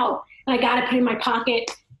like, wow. And I got it put in my pocket.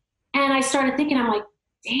 And I started thinking, I'm like,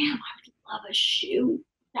 damn, I would love a shoe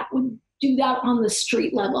that would do that on the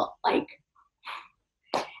street level. Like,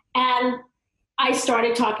 and I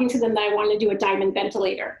started talking to them that I wanted to do a diamond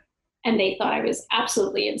ventilator. And they thought I was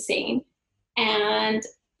absolutely insane. And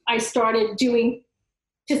I started doing,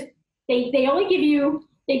 they only give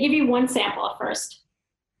you one sample at first.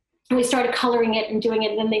 And we started coloring it and doing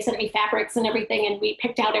it. And then they sent me fabrics and everything. And we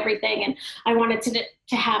picked out everything. And I wanted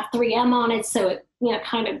to have 3M on it. So it, you know,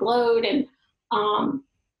 kind of glowed. And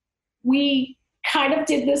we kind of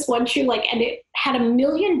did this one shoe, like, and it had a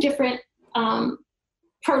million different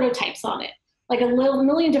prototypes on it. Like a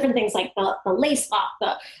million different things, like the lace lock,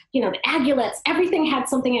 the aigulets, everything had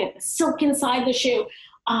something in it, the silk inside the shoe.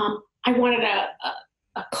 I wanted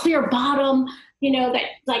a clear bottom, that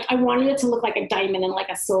like I wanted it to look like a diamond and like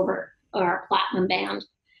a silver or a platinum band.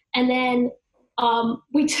 And then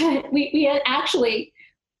we had actually,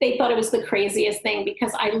 they thought it was the craziest thing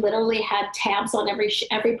because I literally had tabs on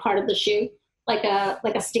every part of the shoe, like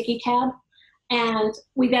a sticky tab. And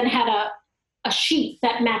we then had a sheet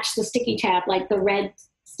that matched the sticky tab, like the red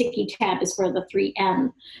sticky tab is for the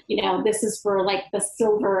 3M, this is for like the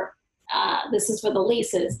silver, this is for the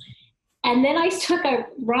laces. And then I took a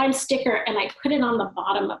rhyme sticker and I put it on the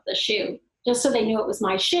bottom of the shoe, just so they knew it was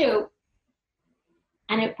my shoe.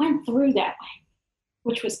 And it went through that way,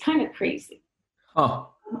 which was kind of crazy. Oh.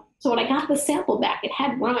 So when I got the sample back, it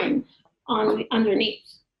had rhyme underneath.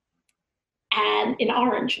 And in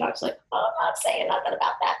orange, and I was like, oh, I'm not saying nothing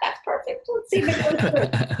about that. That's perfect. Let's see if it goes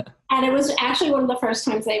through. And it was actually one of the first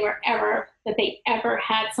times they ever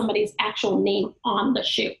had somebody's actual name on the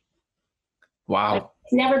shoe. Wow. Like,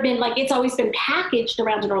 it's never been like, it's always been packaged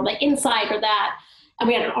around the world, like inside or that. And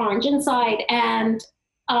we had an orange inside. And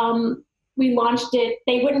we launched it.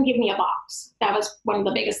 They wouldn't give me a box. That was one of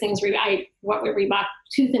the biggest things what we Reebok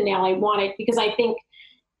tooth and nail I wanted, because I think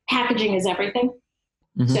packaging is everything.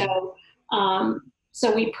 Mm-hmm.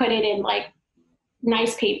 So we put it in like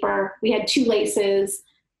nice paper. We had 2 laces.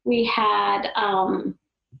 We had,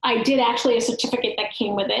 I did actually a certificate that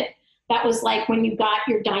came with it. That was like when you got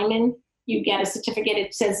your diamond, you get a certificate.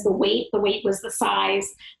 It says the weight was the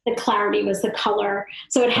size, the clarity was the color.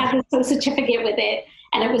 So it had this certificate with it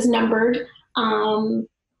and it was numbered. And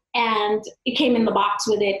it came in the box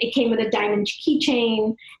with it. It came with a diamond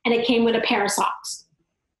keychain and it came with a pair of socks.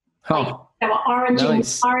 Oh. That were orange,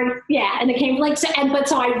 nice. And orange, yeah, and it came like so.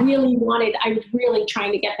 So I was really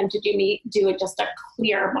trying to get them to do it just a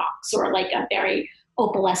clear box or like a very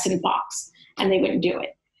opalescent box, and they wouldn't do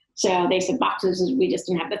it. So they said boxes, we just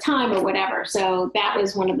didn't have the time or whatever. So that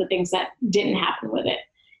was one of the things that didn't happen with it.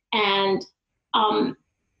 And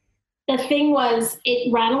the thing was,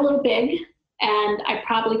 it ran a little big, and I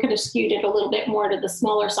probably could have skewed it a little bit more to the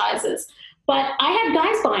smaller sizes. But I had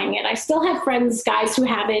guys buying it. I still have guys who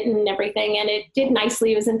have it and everything. And it did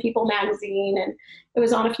nicely. It was in People magazine and it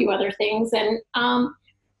was on a few other things. And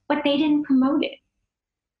but they didn't promote it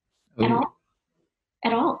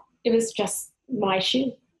at all. It was just my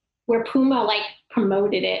shoe. Where Puma like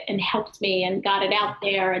promoted it and helped me and got it out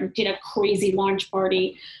there and did a crazy launch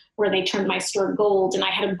party where they turned my store gold. And I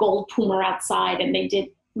had a gold Puma outside and they did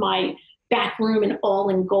my back room and all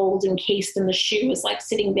in gold encased in the shoe was like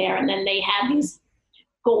sitting there. And then they had these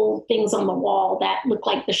gold things on the wall that looked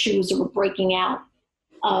like the shoes were breaking out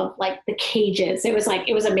of like the cages. It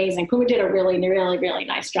was amazing. Puma did a really, really, really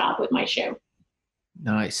nice job with my shoe.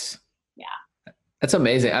 Nice. Yeah. That's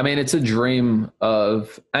amazing. I mean, it's a dream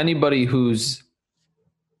of anybody who's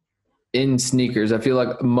in sneakers. I feel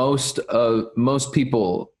like most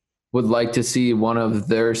people would like to see one of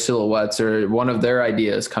their silhouettes or one of their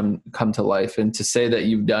ideas come to life. And to say that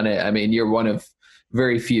you've done it, I mean, you're one of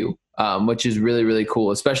very few, which is really, really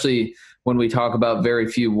cool, especially when we talk about very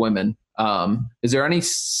few women. Is there any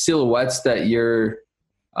silhouettes that you're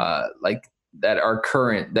like that are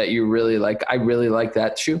current that you really like? I really like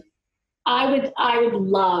that shoe. I would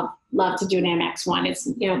love to do an Air Max 1. It's,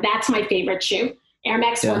 that's my favorite shoe. Air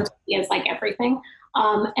Max 1 is like everything.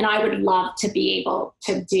 And I would love to be able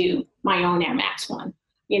to do my own Air Max 1.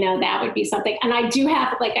 That would be something. And I do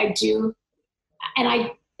have, and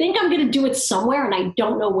I think I'm going to do it somewhere, and I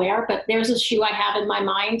don't know where, but there's a shoe I have in my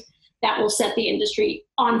mind that will set the industry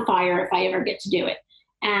on fire if I ever get to do it.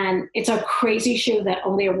 And it's a crazy shoe that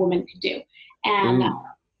only a woman could do. And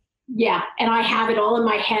and I have it all in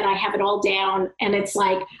my head. I have it all down. And it's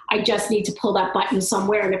like, I just need to pull that button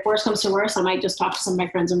somewhere. And if worse comes to worse, I might just talk to some of my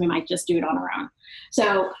friends and we might just do it on our own.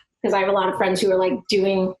 So, because I have a lot of friends who are I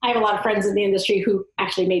have a lot of friends in the industry who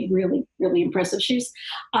actually made really, really impressive shoes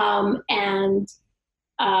and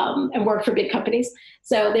work for big companies.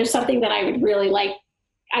 So there's something that I would really like.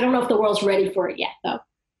 I don't know if the world's ready for it yet, though.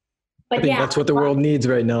 But I think that's what the world needs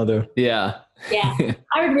right now, though. Yeah. Yeah.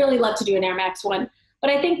 I would really love to do an Air Max 1. But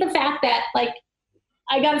I think the fact that,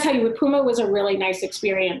 I got to tell you, with Puma was a really nice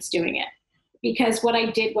experience doing it. Because what I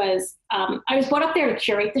did was, I was brought up there to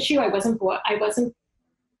curate the shoe. I wasn't brought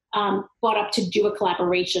up to do a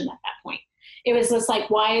collaboration at that point. It was just like,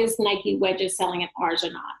 why is Nike wedges selling at ours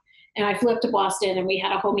or not? And I flew up to Boston and we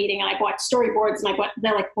had a whole meeting and I bought storyboards and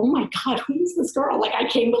they're like, oh my God, who is this girl? I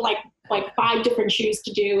came with like 5 different shoes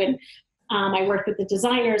to do. And I worked with the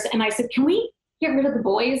designers and I said, can we get rid of the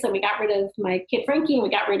boys? And we got rid of my kid Frankie and we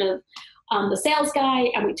got rid of the sales guy.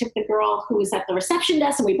 And we took the girl who was at the reception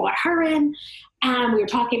desk and we brought her in. And we were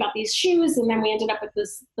talking about these shoes. And then we ended up with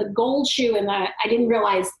the gold shoe. And I didn't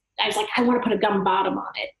realize, I was like, I want to put a gum bottom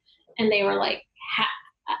on it. And they were like,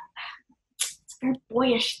 it's a very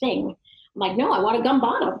boyish thing. I'm like, no, I want a gum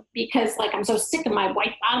bottom because I'm so sick of my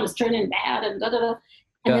white bottoms turning bad and da-da-da.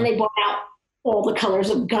 And then they brought out all the colors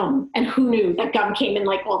of gum. And who knew that gum came in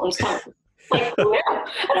all those colors? Who knew?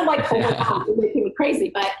 And I'm like, oh my God, you're making me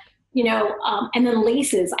crazy. But, and then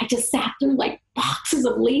laces. I just sat through boxes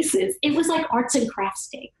of laces. It was like arts and crafts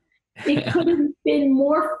day. It could have been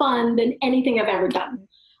more fun than anything I've ever done.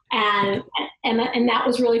 And that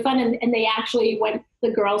was really fun. And they actually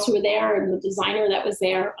the girls who were there and the designer that was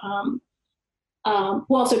there, who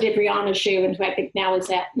also did Rihanna's shoe and who I think now is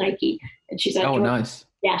at Nike. And she's at Jordan. Nice.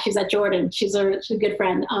 Yeah, she's at Jordan. She's a good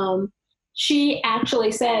friend. She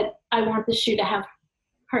actually said, I want the shoe to have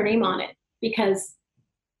her name on it because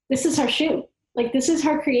this is her shoe. This is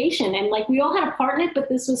her creation. And we all had a part in it, but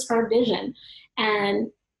this was her vision.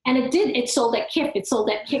 And it sold at Kip. It sold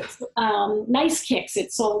at Kicks, Nice Kicks.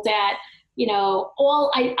 It sold at,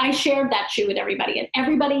 I shared that shoe with everybody and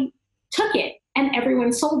everybody took it and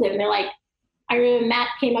everyone sold it. And they're like, I remember Matt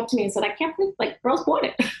came up to me and said, I can't believe girls bought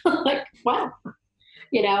it. Wow.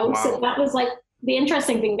 Wow. So that was the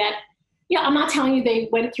interesting thing that, I'm not telling you they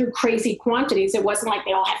went through crazy quantities. It wasn't like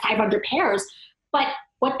they all had 500 pairs, but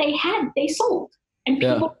what they had, they sold and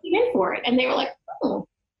people came in for it. And they were like, oh.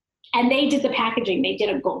 And they did the packaging. They did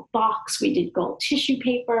a gold box. We did gold tissue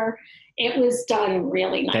paper. It was done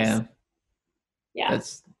really nice. Damn. Yeah.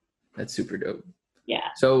 That's super dope. Yeah.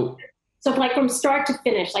 So from start to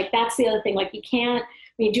finish, that's the other thing. You can't,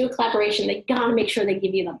 when you do a collaboration, they got to make sure they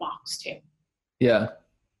give you the box too. Yeah.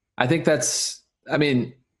 I think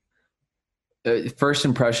first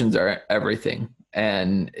impressions are everything.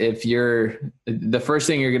 And if the first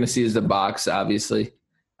thing you're going to see is the box, obviously.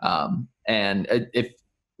 And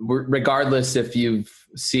regardless if you've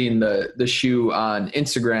seen the shoe on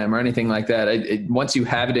Instagram or anything like that, once you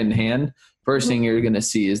have it in hand, first thing you're going to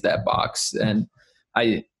see is that box. And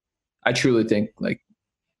I truly think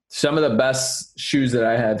some of the best shoes that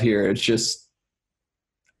I have here, it's just,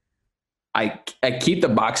 I keep the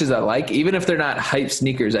boxes I like, even if they're not hype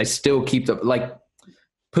sneakers, I still keep them.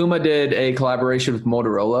 Puma did a collaboration with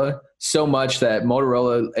Motorola so much that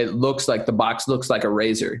Motorola, it looks like the box looks like a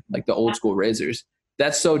razor, like the old school razors.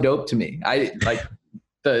 That's so dope to me. I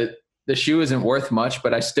the shoe isn't worth much,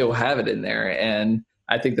 but I still have it in there. And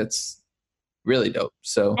I think that's really dope.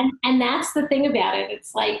 So, and that's the thing about it.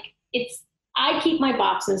 I keep my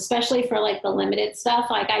boxes, especially for the limited stuff.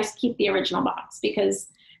 I keep the original box because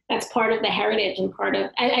that's part of the heritage and part of,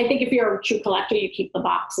 I think if you're a true collector, you keep the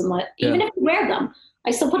box and even if you wear them,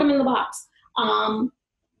 I still put them in the box.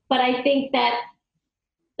 But I think that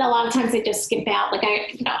a lot of times they just skimp out.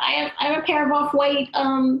 I have a pair of off-white,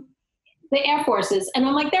 the Air Forces, and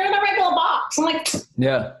I'm like, they're in a regular box. I'm like,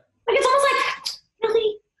 yeah, Like, it's almost like,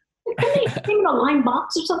 really? Like, couldn't they came in a lime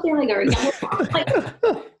box or something, like, or a yellow box? Like, I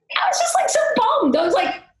was just like so bummed. I was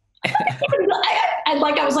like,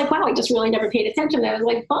 I was like, wow, I just really never paid attention. I was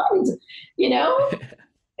like bummed, you know?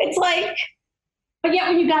 It's like, but yet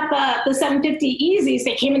when you got the 750 Easies,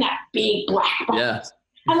 they came in that big black box. Yeah.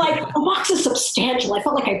 I'm like, the box is substantial. I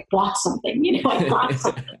felt like I bought something, you know, I bought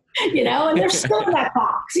something, you know, and they're still in that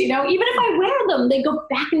box, you know, even if I wear them, they go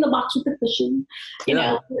back in the box with the cushion, you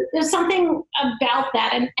know, there's something about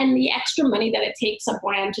that. And the extra money that it takes a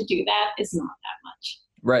brand to do that is not that much.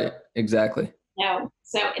 Right. Exactly. No.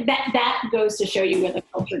 So that goes to show you where the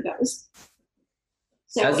culture goes.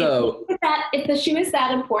 So if the shoe is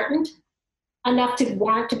that important enough to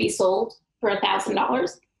warrant to be sold for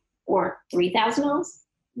 $1,000 or $3,000,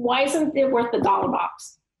 why isn't it worth the dollar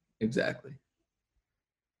box? Exactly.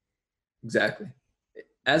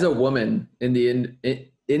 As a woman in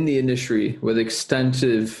the industry with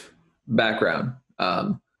extensive background,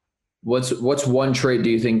 what's one trait do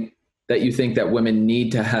you think that women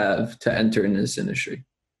need to have to enter in this industry?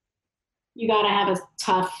 You got to have a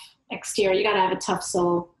tough exterior. You got to have a tough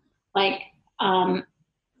soul. Like,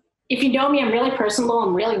 if you know me, I'm really personable.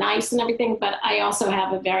 I'm really nice and everything, but I also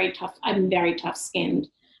have I'm very tough skinned.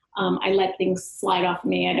 I let things slide off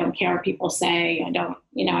me. I don't care what people say. I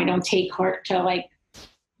don't take heart to like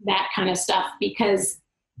that kind of stuff, because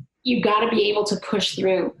you got to be able to push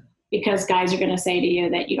through, because guys are going to say to you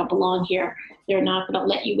that you don't belong here. They're not going to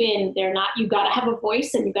let you in. You got to have a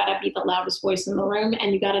voice, and you got to be the loudest voice in the room,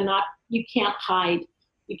 and you can't hide.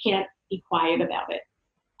 You can't be quiet about it.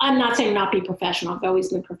 I'm not saying not be professional. I've always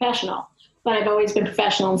been professional, but I've always been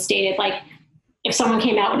professional and stated, like, if someone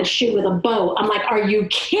came out with a shoe with a bow, I'm like, are you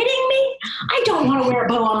kidding me? I don't want to wear a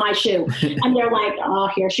bow on my shoe. And they're like, oh,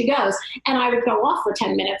 here she goes. And I would go off for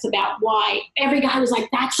 10 minutes about why every guy was like,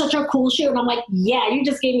 that's such a cool shoe. And I'm like, yeah, you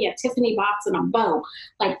just gave me a Tiffany box and a bow.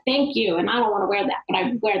 Like, thank you. And I don't want to wear that, but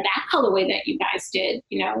I wear that colorway that you guys did,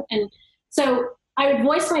 you know? And so I would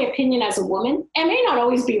voice my opinion as a woman. It may not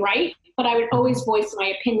always be right, but I would always voice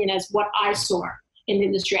my opinion as what I saw in the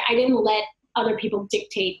industry. I didn't let other people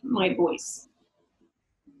dictate my voice.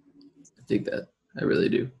 I think that I really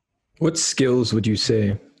do. What skills would you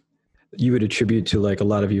say you would attribute to like a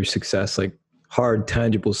lot of your success, like hard,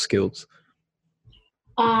 tangible skills?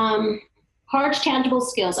 Hard, tangible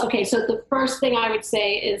skills. Okay, so the first thing I would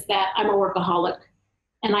say is that I'm a workaholic,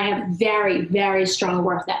 and I have very, very strong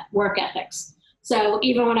work ethics. So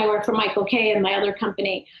even when I worked for Michael Kay and my other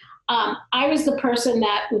company, I was the person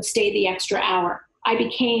that would stay the extra hour.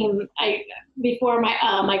 Before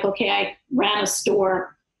Michael Kay, I ran a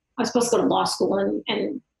store. I was supposed to go to law school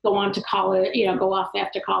and go on to college, you know, go off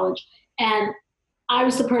after college. And I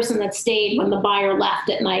was the person that stayed when the buyer left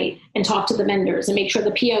at night and talked to the vendors and made sure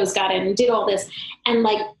the POs got in and did all this. And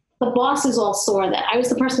like, the bosses all saw that I was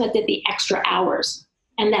the person that did the extra hours,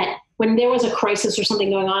 and that when there was a crisis or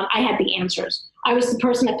something going on, I had the answers. I was the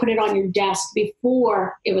person that put it on your desk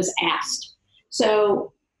before it was asked.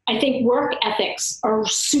 So I think work ethics are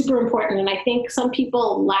super important. And I think some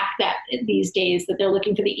people lack that these days, that they're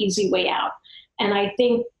looking for the easy way out. And I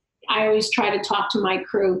think I always try to talk to my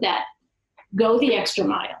crew that go the extra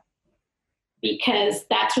mile, because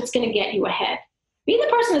that's what's going to get you ahead. Be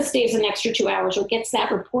the person that stays an extra 2 hours or gets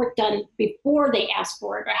that report done before they ask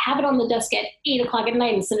for it, or have it on the desk at 8:00 at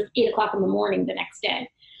night instead of 8:00 in the morning the next day.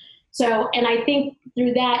 So, and I think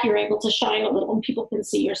through that, you're able to shine a little and people can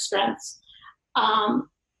see your strengths.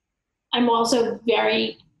 I'm also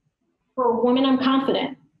for a woman, I'm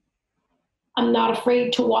confident. I'm not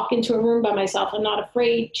afraid to walk into a room by myself. I'm not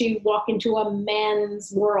afraid to walk into a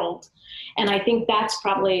man's world. And I think that's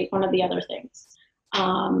probably one of the other things.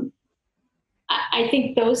 I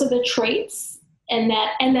think those are the traits. And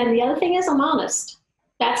then the other thing is I'm honest.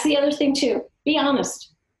 That's the other thing too. Be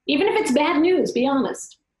honest. Even if it's bad news, be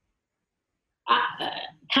honest.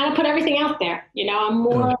 Kind of put everything out there. You know, I'm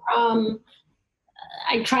more,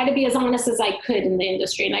 I try to be as honest as I could in the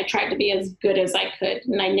industry, and I tried to be as good as I could.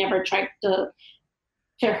 And I never tried to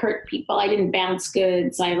hurt people. I didn't bounce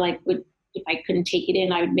goods. I if I couldn't take it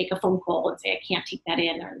in, I would make a phone call and say, I can't take that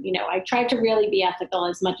in. Or, you know, I tried to really be ethical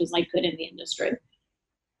as much as I could in the industry.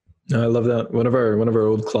 No, I love that. One of our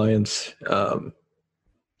old clients,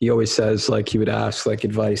 he always says, like, he would ask like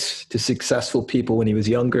advice to successful people when he was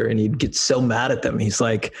younger, and he'd get so mad at them. He's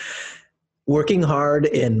like, working hard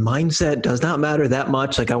and mindset does not matter that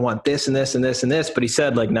much. Like, I want this and this and this and this. But he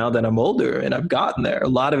said, like, now that I'm older and I've gotten there, a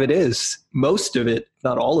lot of it is, most of it,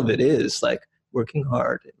 not all of it is like working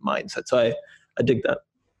hard and mindset. So I dig that.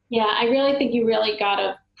 Yeah, I really think you really got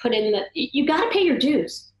to put in you got to pay your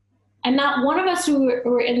dues. And not one of us who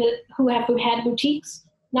have had boutiques,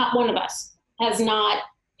 not one of us has not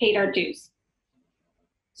paid our dues.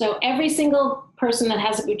 So every single person that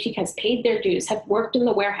has a boutique has paid their dues, have worked in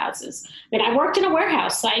the warehouses. I mean, I worked in a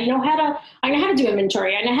warehouse. I know how to do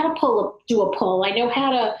inventory. I know how to do a pull. I know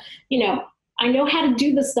how to, I know how to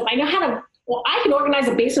do this stuff. I know how to, well, I can organize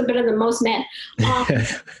a basement better than most men. So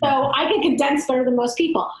I can condense better than most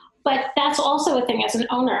people. But that's also a thing as an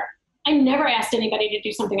owner. I never asked anybody to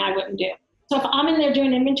do something I wouldn't do. So if I'm in there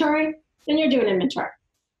doing inventory, then you're doing inventory.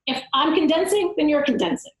 If I'm condensing, then you're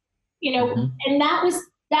condensing. And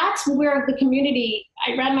that's where the community,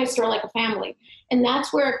 I ran my store like a family. And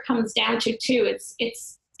that's where it comes down to too.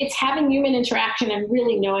 It's having human interaction and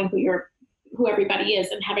really knowing who everybody is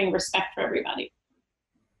and having respect for everybody.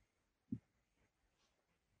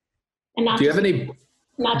 And do you have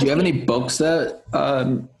any books that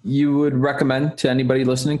you would recommend to anybody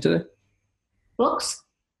listening today? Books?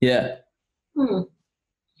 Yeah. No,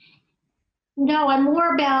 I'm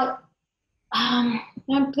more about,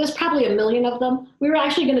 there's probably a million of them. We were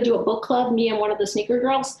actually going to do a book club, me and one of the sneaker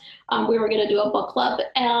girls. We were going to do a book club.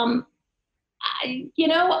 I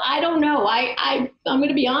don't know. I'm going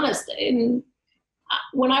to be honest.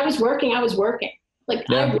 When I was working, I was working. Like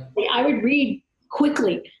I would read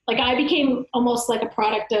quickly. Like I became almost like a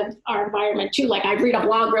product of our environment too. Like I'd read a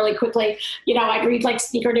blog really quickly. I'd read like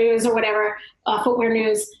sneaker news or whatever, footwear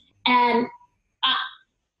news. And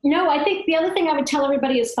no, I think the other thing I would tell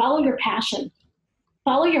everybody is follow your passion,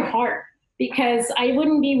 follow your heart, because I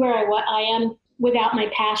wouldn't be where I am without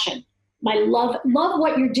my passion. My love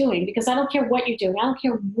what you're doing, because I don't care what you're doing. I don't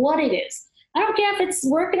care what it is. I don't care if it's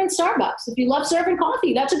working in Starbucks. If you love serving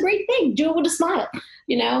coffee, that's a great thing. Do it with a smile,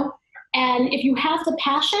 And if you have the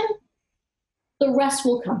passion, the rest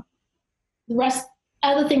will come. The rest,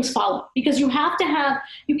 other things follow, because you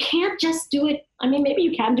can't just do it. I mean, maybe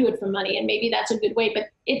you can do it for money and maybe that's a good way, but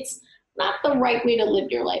it's not the right way to live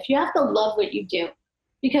your life. You have to love what you do,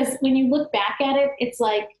 because when you look back at it, it's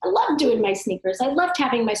like, I loved doing my sneakers. I loved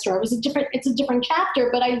having my store. It's a different chapter,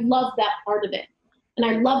 but I loved that part of it. And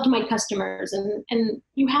I loved my customers, and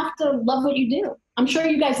you have to love what you do. I'm sure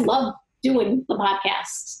you guys love doing the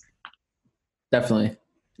podcasts. Definitely.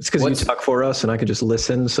 It's because you talk for us and I could just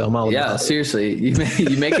listen. So I'm all about it. Seriously. You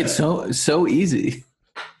make it so easy.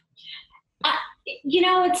 I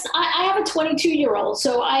have a 22-year-old.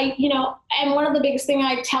 So and one of the biggest thing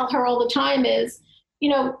I tell her all the time is, do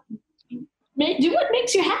what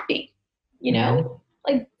makes you happy,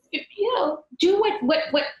 like, do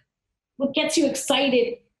what gets you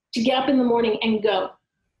excited to get up in the morning and go.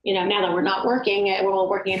 Now that we're not working, we're all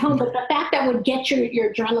working at home, but the fact that would get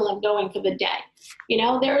your adrenaline going for the day.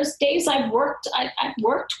 There's days I've worked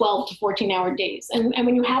 12 to 14-hour days. And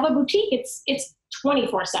when you have a boutique, it's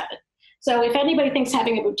 24/7. So if anybody thinks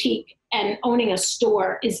having a boutique and owning a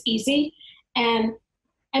store is easy, and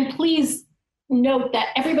please note that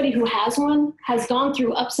everybody who has one has gone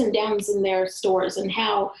through ups and downs in their stores, and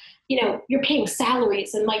how, you're paying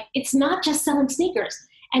salaries, and like, it's not just selling sneakers.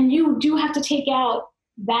 And you do have to take out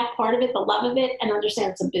that part of it, the love of it, and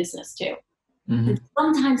understand it's a business too. Mm-hmm. And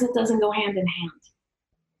sometimes it doesn't go hand in hand.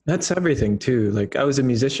 That's everything too. Like I was a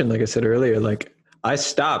musician, like I said earlier, like I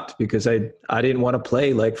stopped because I didn't want to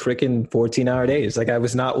play like freaking 14-hour days. Like I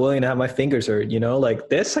was not willing to have my fingers hurt, like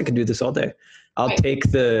this, I could do this all day. I'll take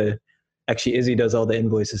actually Izzy does all the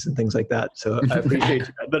invoices and things like that. So I appreciate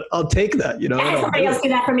you, but I'll take that, Somebody else do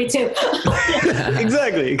that for me too.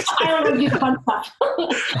 Exactly. I don't want to do the fun stuff.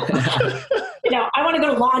 I want to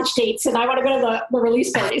go to launch dates and I want to go to the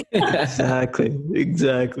release parties. Exactly.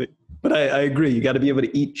 But I agree. You got to be able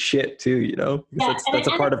to eat shit too, because that's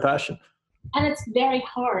a part of passion. And it's very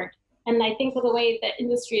hard. And I think with the way the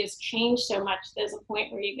industry has changed so much, there's a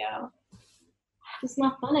point where you go, it's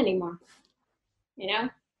not fun anymore. And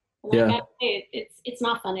I gotta say, it's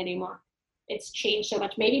not fun anymore. It's changed so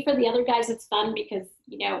much. Maybe for the other guys, it's fun because,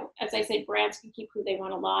 as I say, brands can keep who they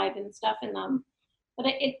want alive and stuff. And but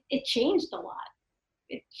it changed a lot.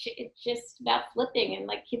 It's just about flipping and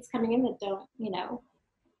like kids coming in that don't,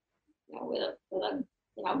 with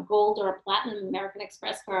a gold or a platinum American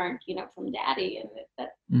Express card, from daddy, and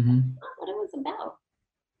that's not what it was about.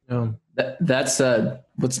 No, that's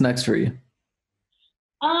what's next for you?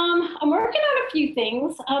 I'm working on a few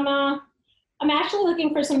things. I'm actually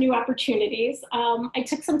looking for some new opportunities. I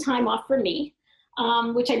took some time off for me,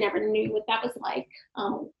 which I never knew what that was like.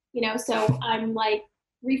 So I'm like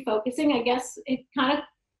refocusing. I guess it kind of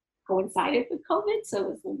coincided with COVID,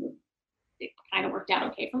 so it kind of worked out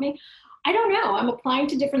okay for me. I don't know. I'm applying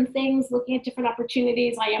to different things, looking at different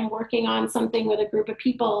opportunities. I am working on something with a group of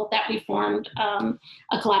people that we formed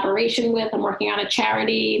a collaboration with. I'm working on a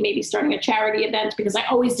charity, maybe starting a charity event, because I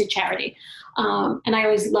always did charity. And I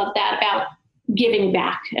always loved that about giving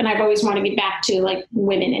back. And I've always wanted to give back to like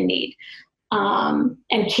women in need and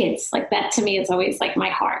kids. Like that to me is always like my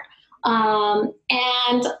heart.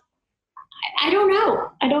 And I don't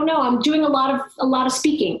know. I'm doing a lot of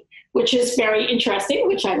speaking, which is very interesting,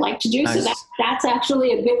 which I like to do. Nice. So that's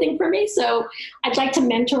actually a good thing for me. So I'd like to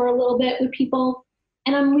mentor a little bit with people.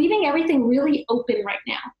 And I'm leaving everything really open right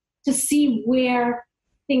now to see where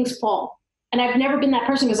things fall. And I've never been that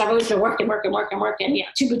person because I've always been working,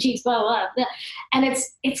 2 boutiques, blah, blah, blah. And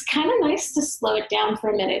it's kind of nice to slow it down for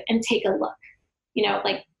a minute and take a look,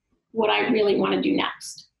 like what I really want to do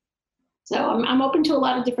next. So I'm open to a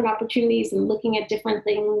lot of different opportunities and looking at different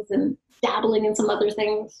things and dabbling in some other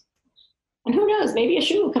things. And who knows, maybe a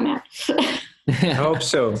shoe will come out. I hope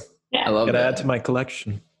so. Yeah. I love that. Add to my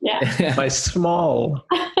collection. Yeah. My small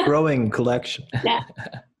growing collection. Yeah.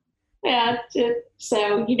 Yeah.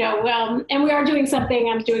 So, and we are doing something.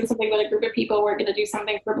 I'm doing something with a group of people. We're going to do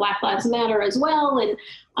something for Black Lives Matter as well. And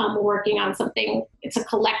we're working on something. It's a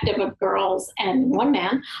collective of girls and one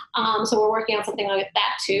man. So we're working on something like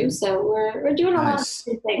that too. So we're doing a lot of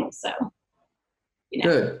different things. So,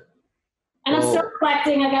 Good. And I'm still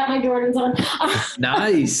collecting. I got my Jordans on.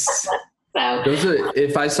 Nice. So those are,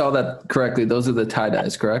 if I saw that correctly, those are the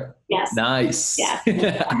tie-dyes, correct? Yes. Nice. Yes.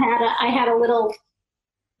 I had a little,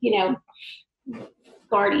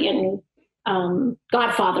 guardian,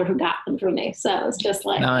 godfather who got them for me. So it's just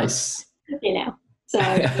like, nice. So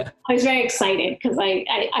I was very excited because I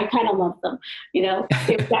kind of love them, it was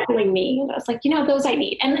definitely me. And I was like, those I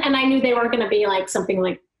need. And I knew they weren't going to be like something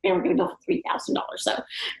like they were going to go for $3,000. So,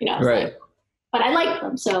 right. Like, but I like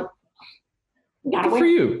them. So good for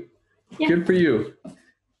you. Yeah. Good for you.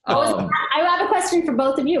 I have a question for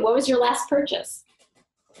both of you. What was your last purchase?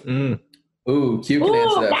 Ooh, Q can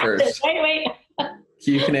answer that first. Wait.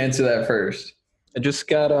 Q can answer that first. I just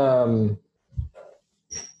got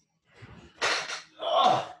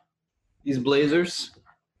these blazers.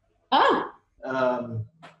 Oh. And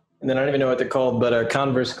then I don't even know what they're called, but a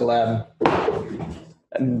Converse collab.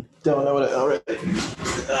 I don't know what it. All right.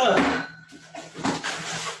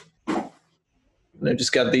 And I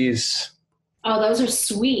just got these. Oh, those are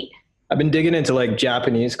sweet. I've been digging into like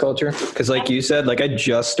Japanese culture because, like you said, like I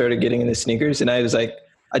just started getting into sneakers, and I was like,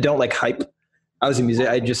 I don't like hype. I was in music.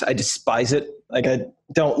 I despise it. Like I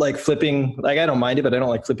don't like flipping. Like I don't mind it, but I don't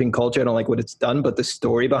like flipping culture. I don't like what it's done, but the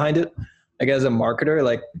story behind it. Like as a marketer,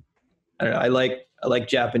 like I don't know. I like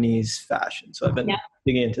Japanese fashion, so I've been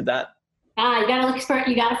digging into that. You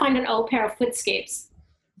gotta find an old pair of Footscapes.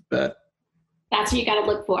 But that's what you gotta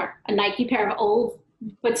look for. A Nike pair of old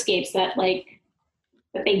Footscapes that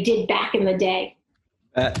they did back in the day.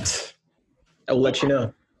 That I'll let you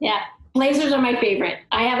know. Yeah. Blazers are my favorite.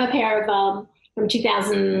 I have a pair of from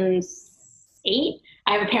 2008.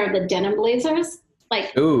 I have a pair of the denim blazers.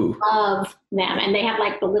 Like, ooh, love them. And they have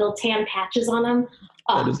like the little tan patches on them.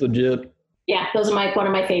 That is legit. Yeah, those are one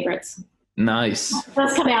of my favorites. Nice.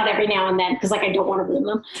 Those come out every now and then because I don't want to ruin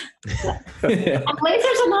them.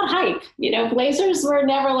 Blazers are not hype. Blazers were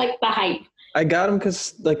never like the hype. I got them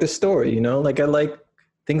because like the story, like I like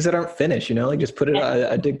things that aren't finished, like just put it.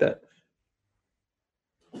 I dig that.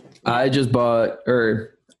 I just got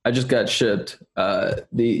shipped the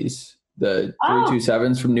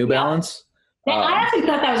 327s from New Balance. I actually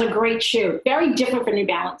thought that was a great shoe. Very different for New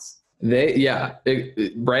Balance.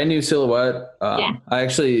 Brand new silhouette.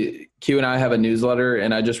 Q and I have a newsletter,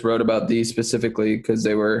 and I just wrote about these specifically because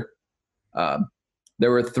they were there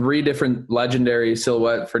were 3 different legendary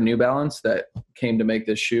silhouette for New Balance that came to make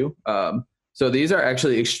this shoe. So these are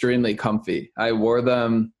actually extremely comfy. I wore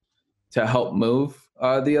them to help move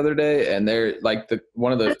the other day, and they're like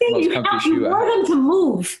one of the most comfy shoes. You wore them to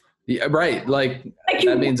move. Yeah, right. Like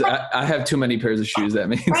that means I have too many pairs of shoes. That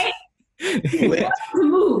means right. You wore them to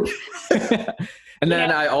move. And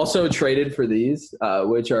then I also traded for these,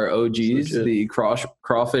 which are OGs, the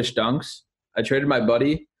crawfish dunks. I traded my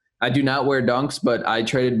buddy. I do not wear dunks, but I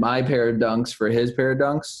traded my pair of dunks for his pair of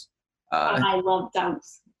dunks. I love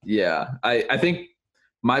dunks. Yeah. I think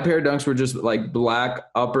my pair of dunks were just like black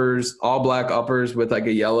uppers, all black uppers with like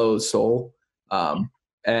a yellow sole.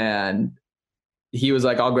 And he was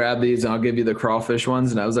like, I'll grab these and I'll give you the crawfish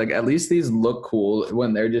ones. And I was like, at least these look cool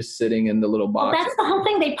when they're just sitting in the little box. Well, that's the whole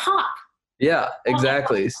thing. They pop. Yeah,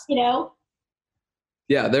 exactly.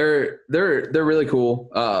 Yeah, they're really cool.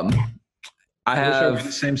 I have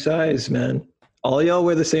the same size, man. All y'all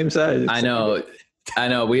wear the same size. I know.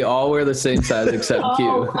 We all wear the same size except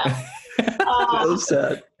Q. So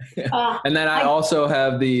sad. And then I also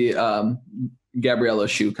have the Gabriella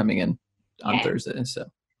shoe coming in on Okay. Thursday. So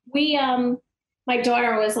We my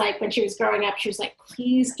daughter was like, when she was growing up, she was like,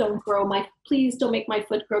 please don't make my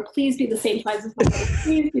foot grow. Please be the same size as my mother.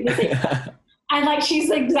 Please be the same size. And like, she's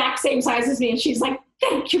the exact same size as me. And she's like,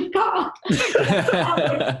 thank you, God.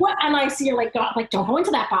 Like, what? And I see her like, God, like, don't go into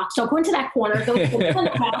that box. Don't go into that corner. Go into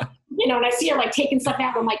the box. You know, and I see her like taking stuff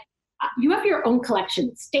out. I'm like, you have your own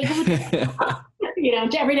collection. Stay with you know,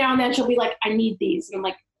 every now and then she'll be like, I need these. And I'm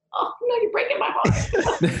like, oh, no, you're breaking my heart.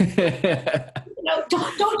 You know,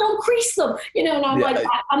 don't crease them. You know, and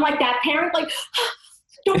I'm like that parent, like,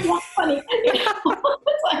 don't want funny. You know?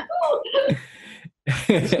 It's like, oh.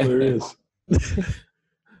 That's hilarious.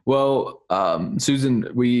 Well, Susan,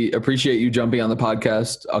 we appreciate you jumping on the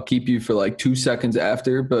podcast. I'll keep you for like 2 seconds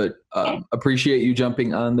after, but appreciate you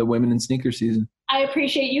jumping on the Women in Sneaker season. I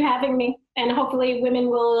appreciate you having me, and hopefully women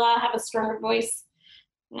will have a stronger voice,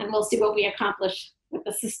 and we'll see what we accomplish with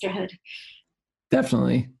the sisterhood.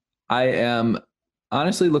 Definitely. I am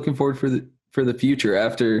honestly looking forward for the future.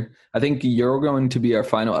 After, I think you're going to be our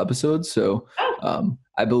final episode. So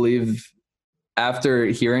I believe after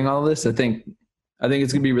hearing all this, I think it's going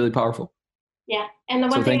to be really powerful. Yeah.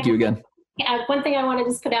 And so thank you again. One thing I want to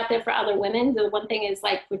just put out there for other women, the one thing is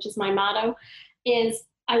like, which is my motto, is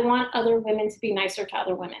I want other women to be nicer to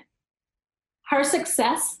other women. Her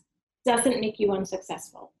success doesn't make you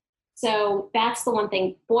unsuccessful. So that's the one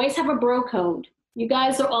thing. Boys have a bro code. You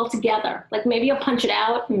guys are all together. Like maybe you'll punch it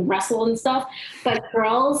out and wrestle and stuff, but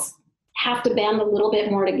girls have to band a little bit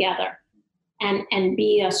more together and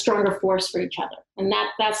be a stronger force for each other. And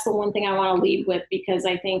that's the one thing I want to lead with, because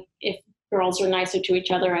I think if girls are nicer to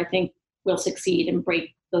each other, I think we'll succeed and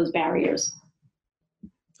break those barriers.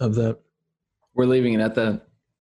 Of that. We're leaving it at that.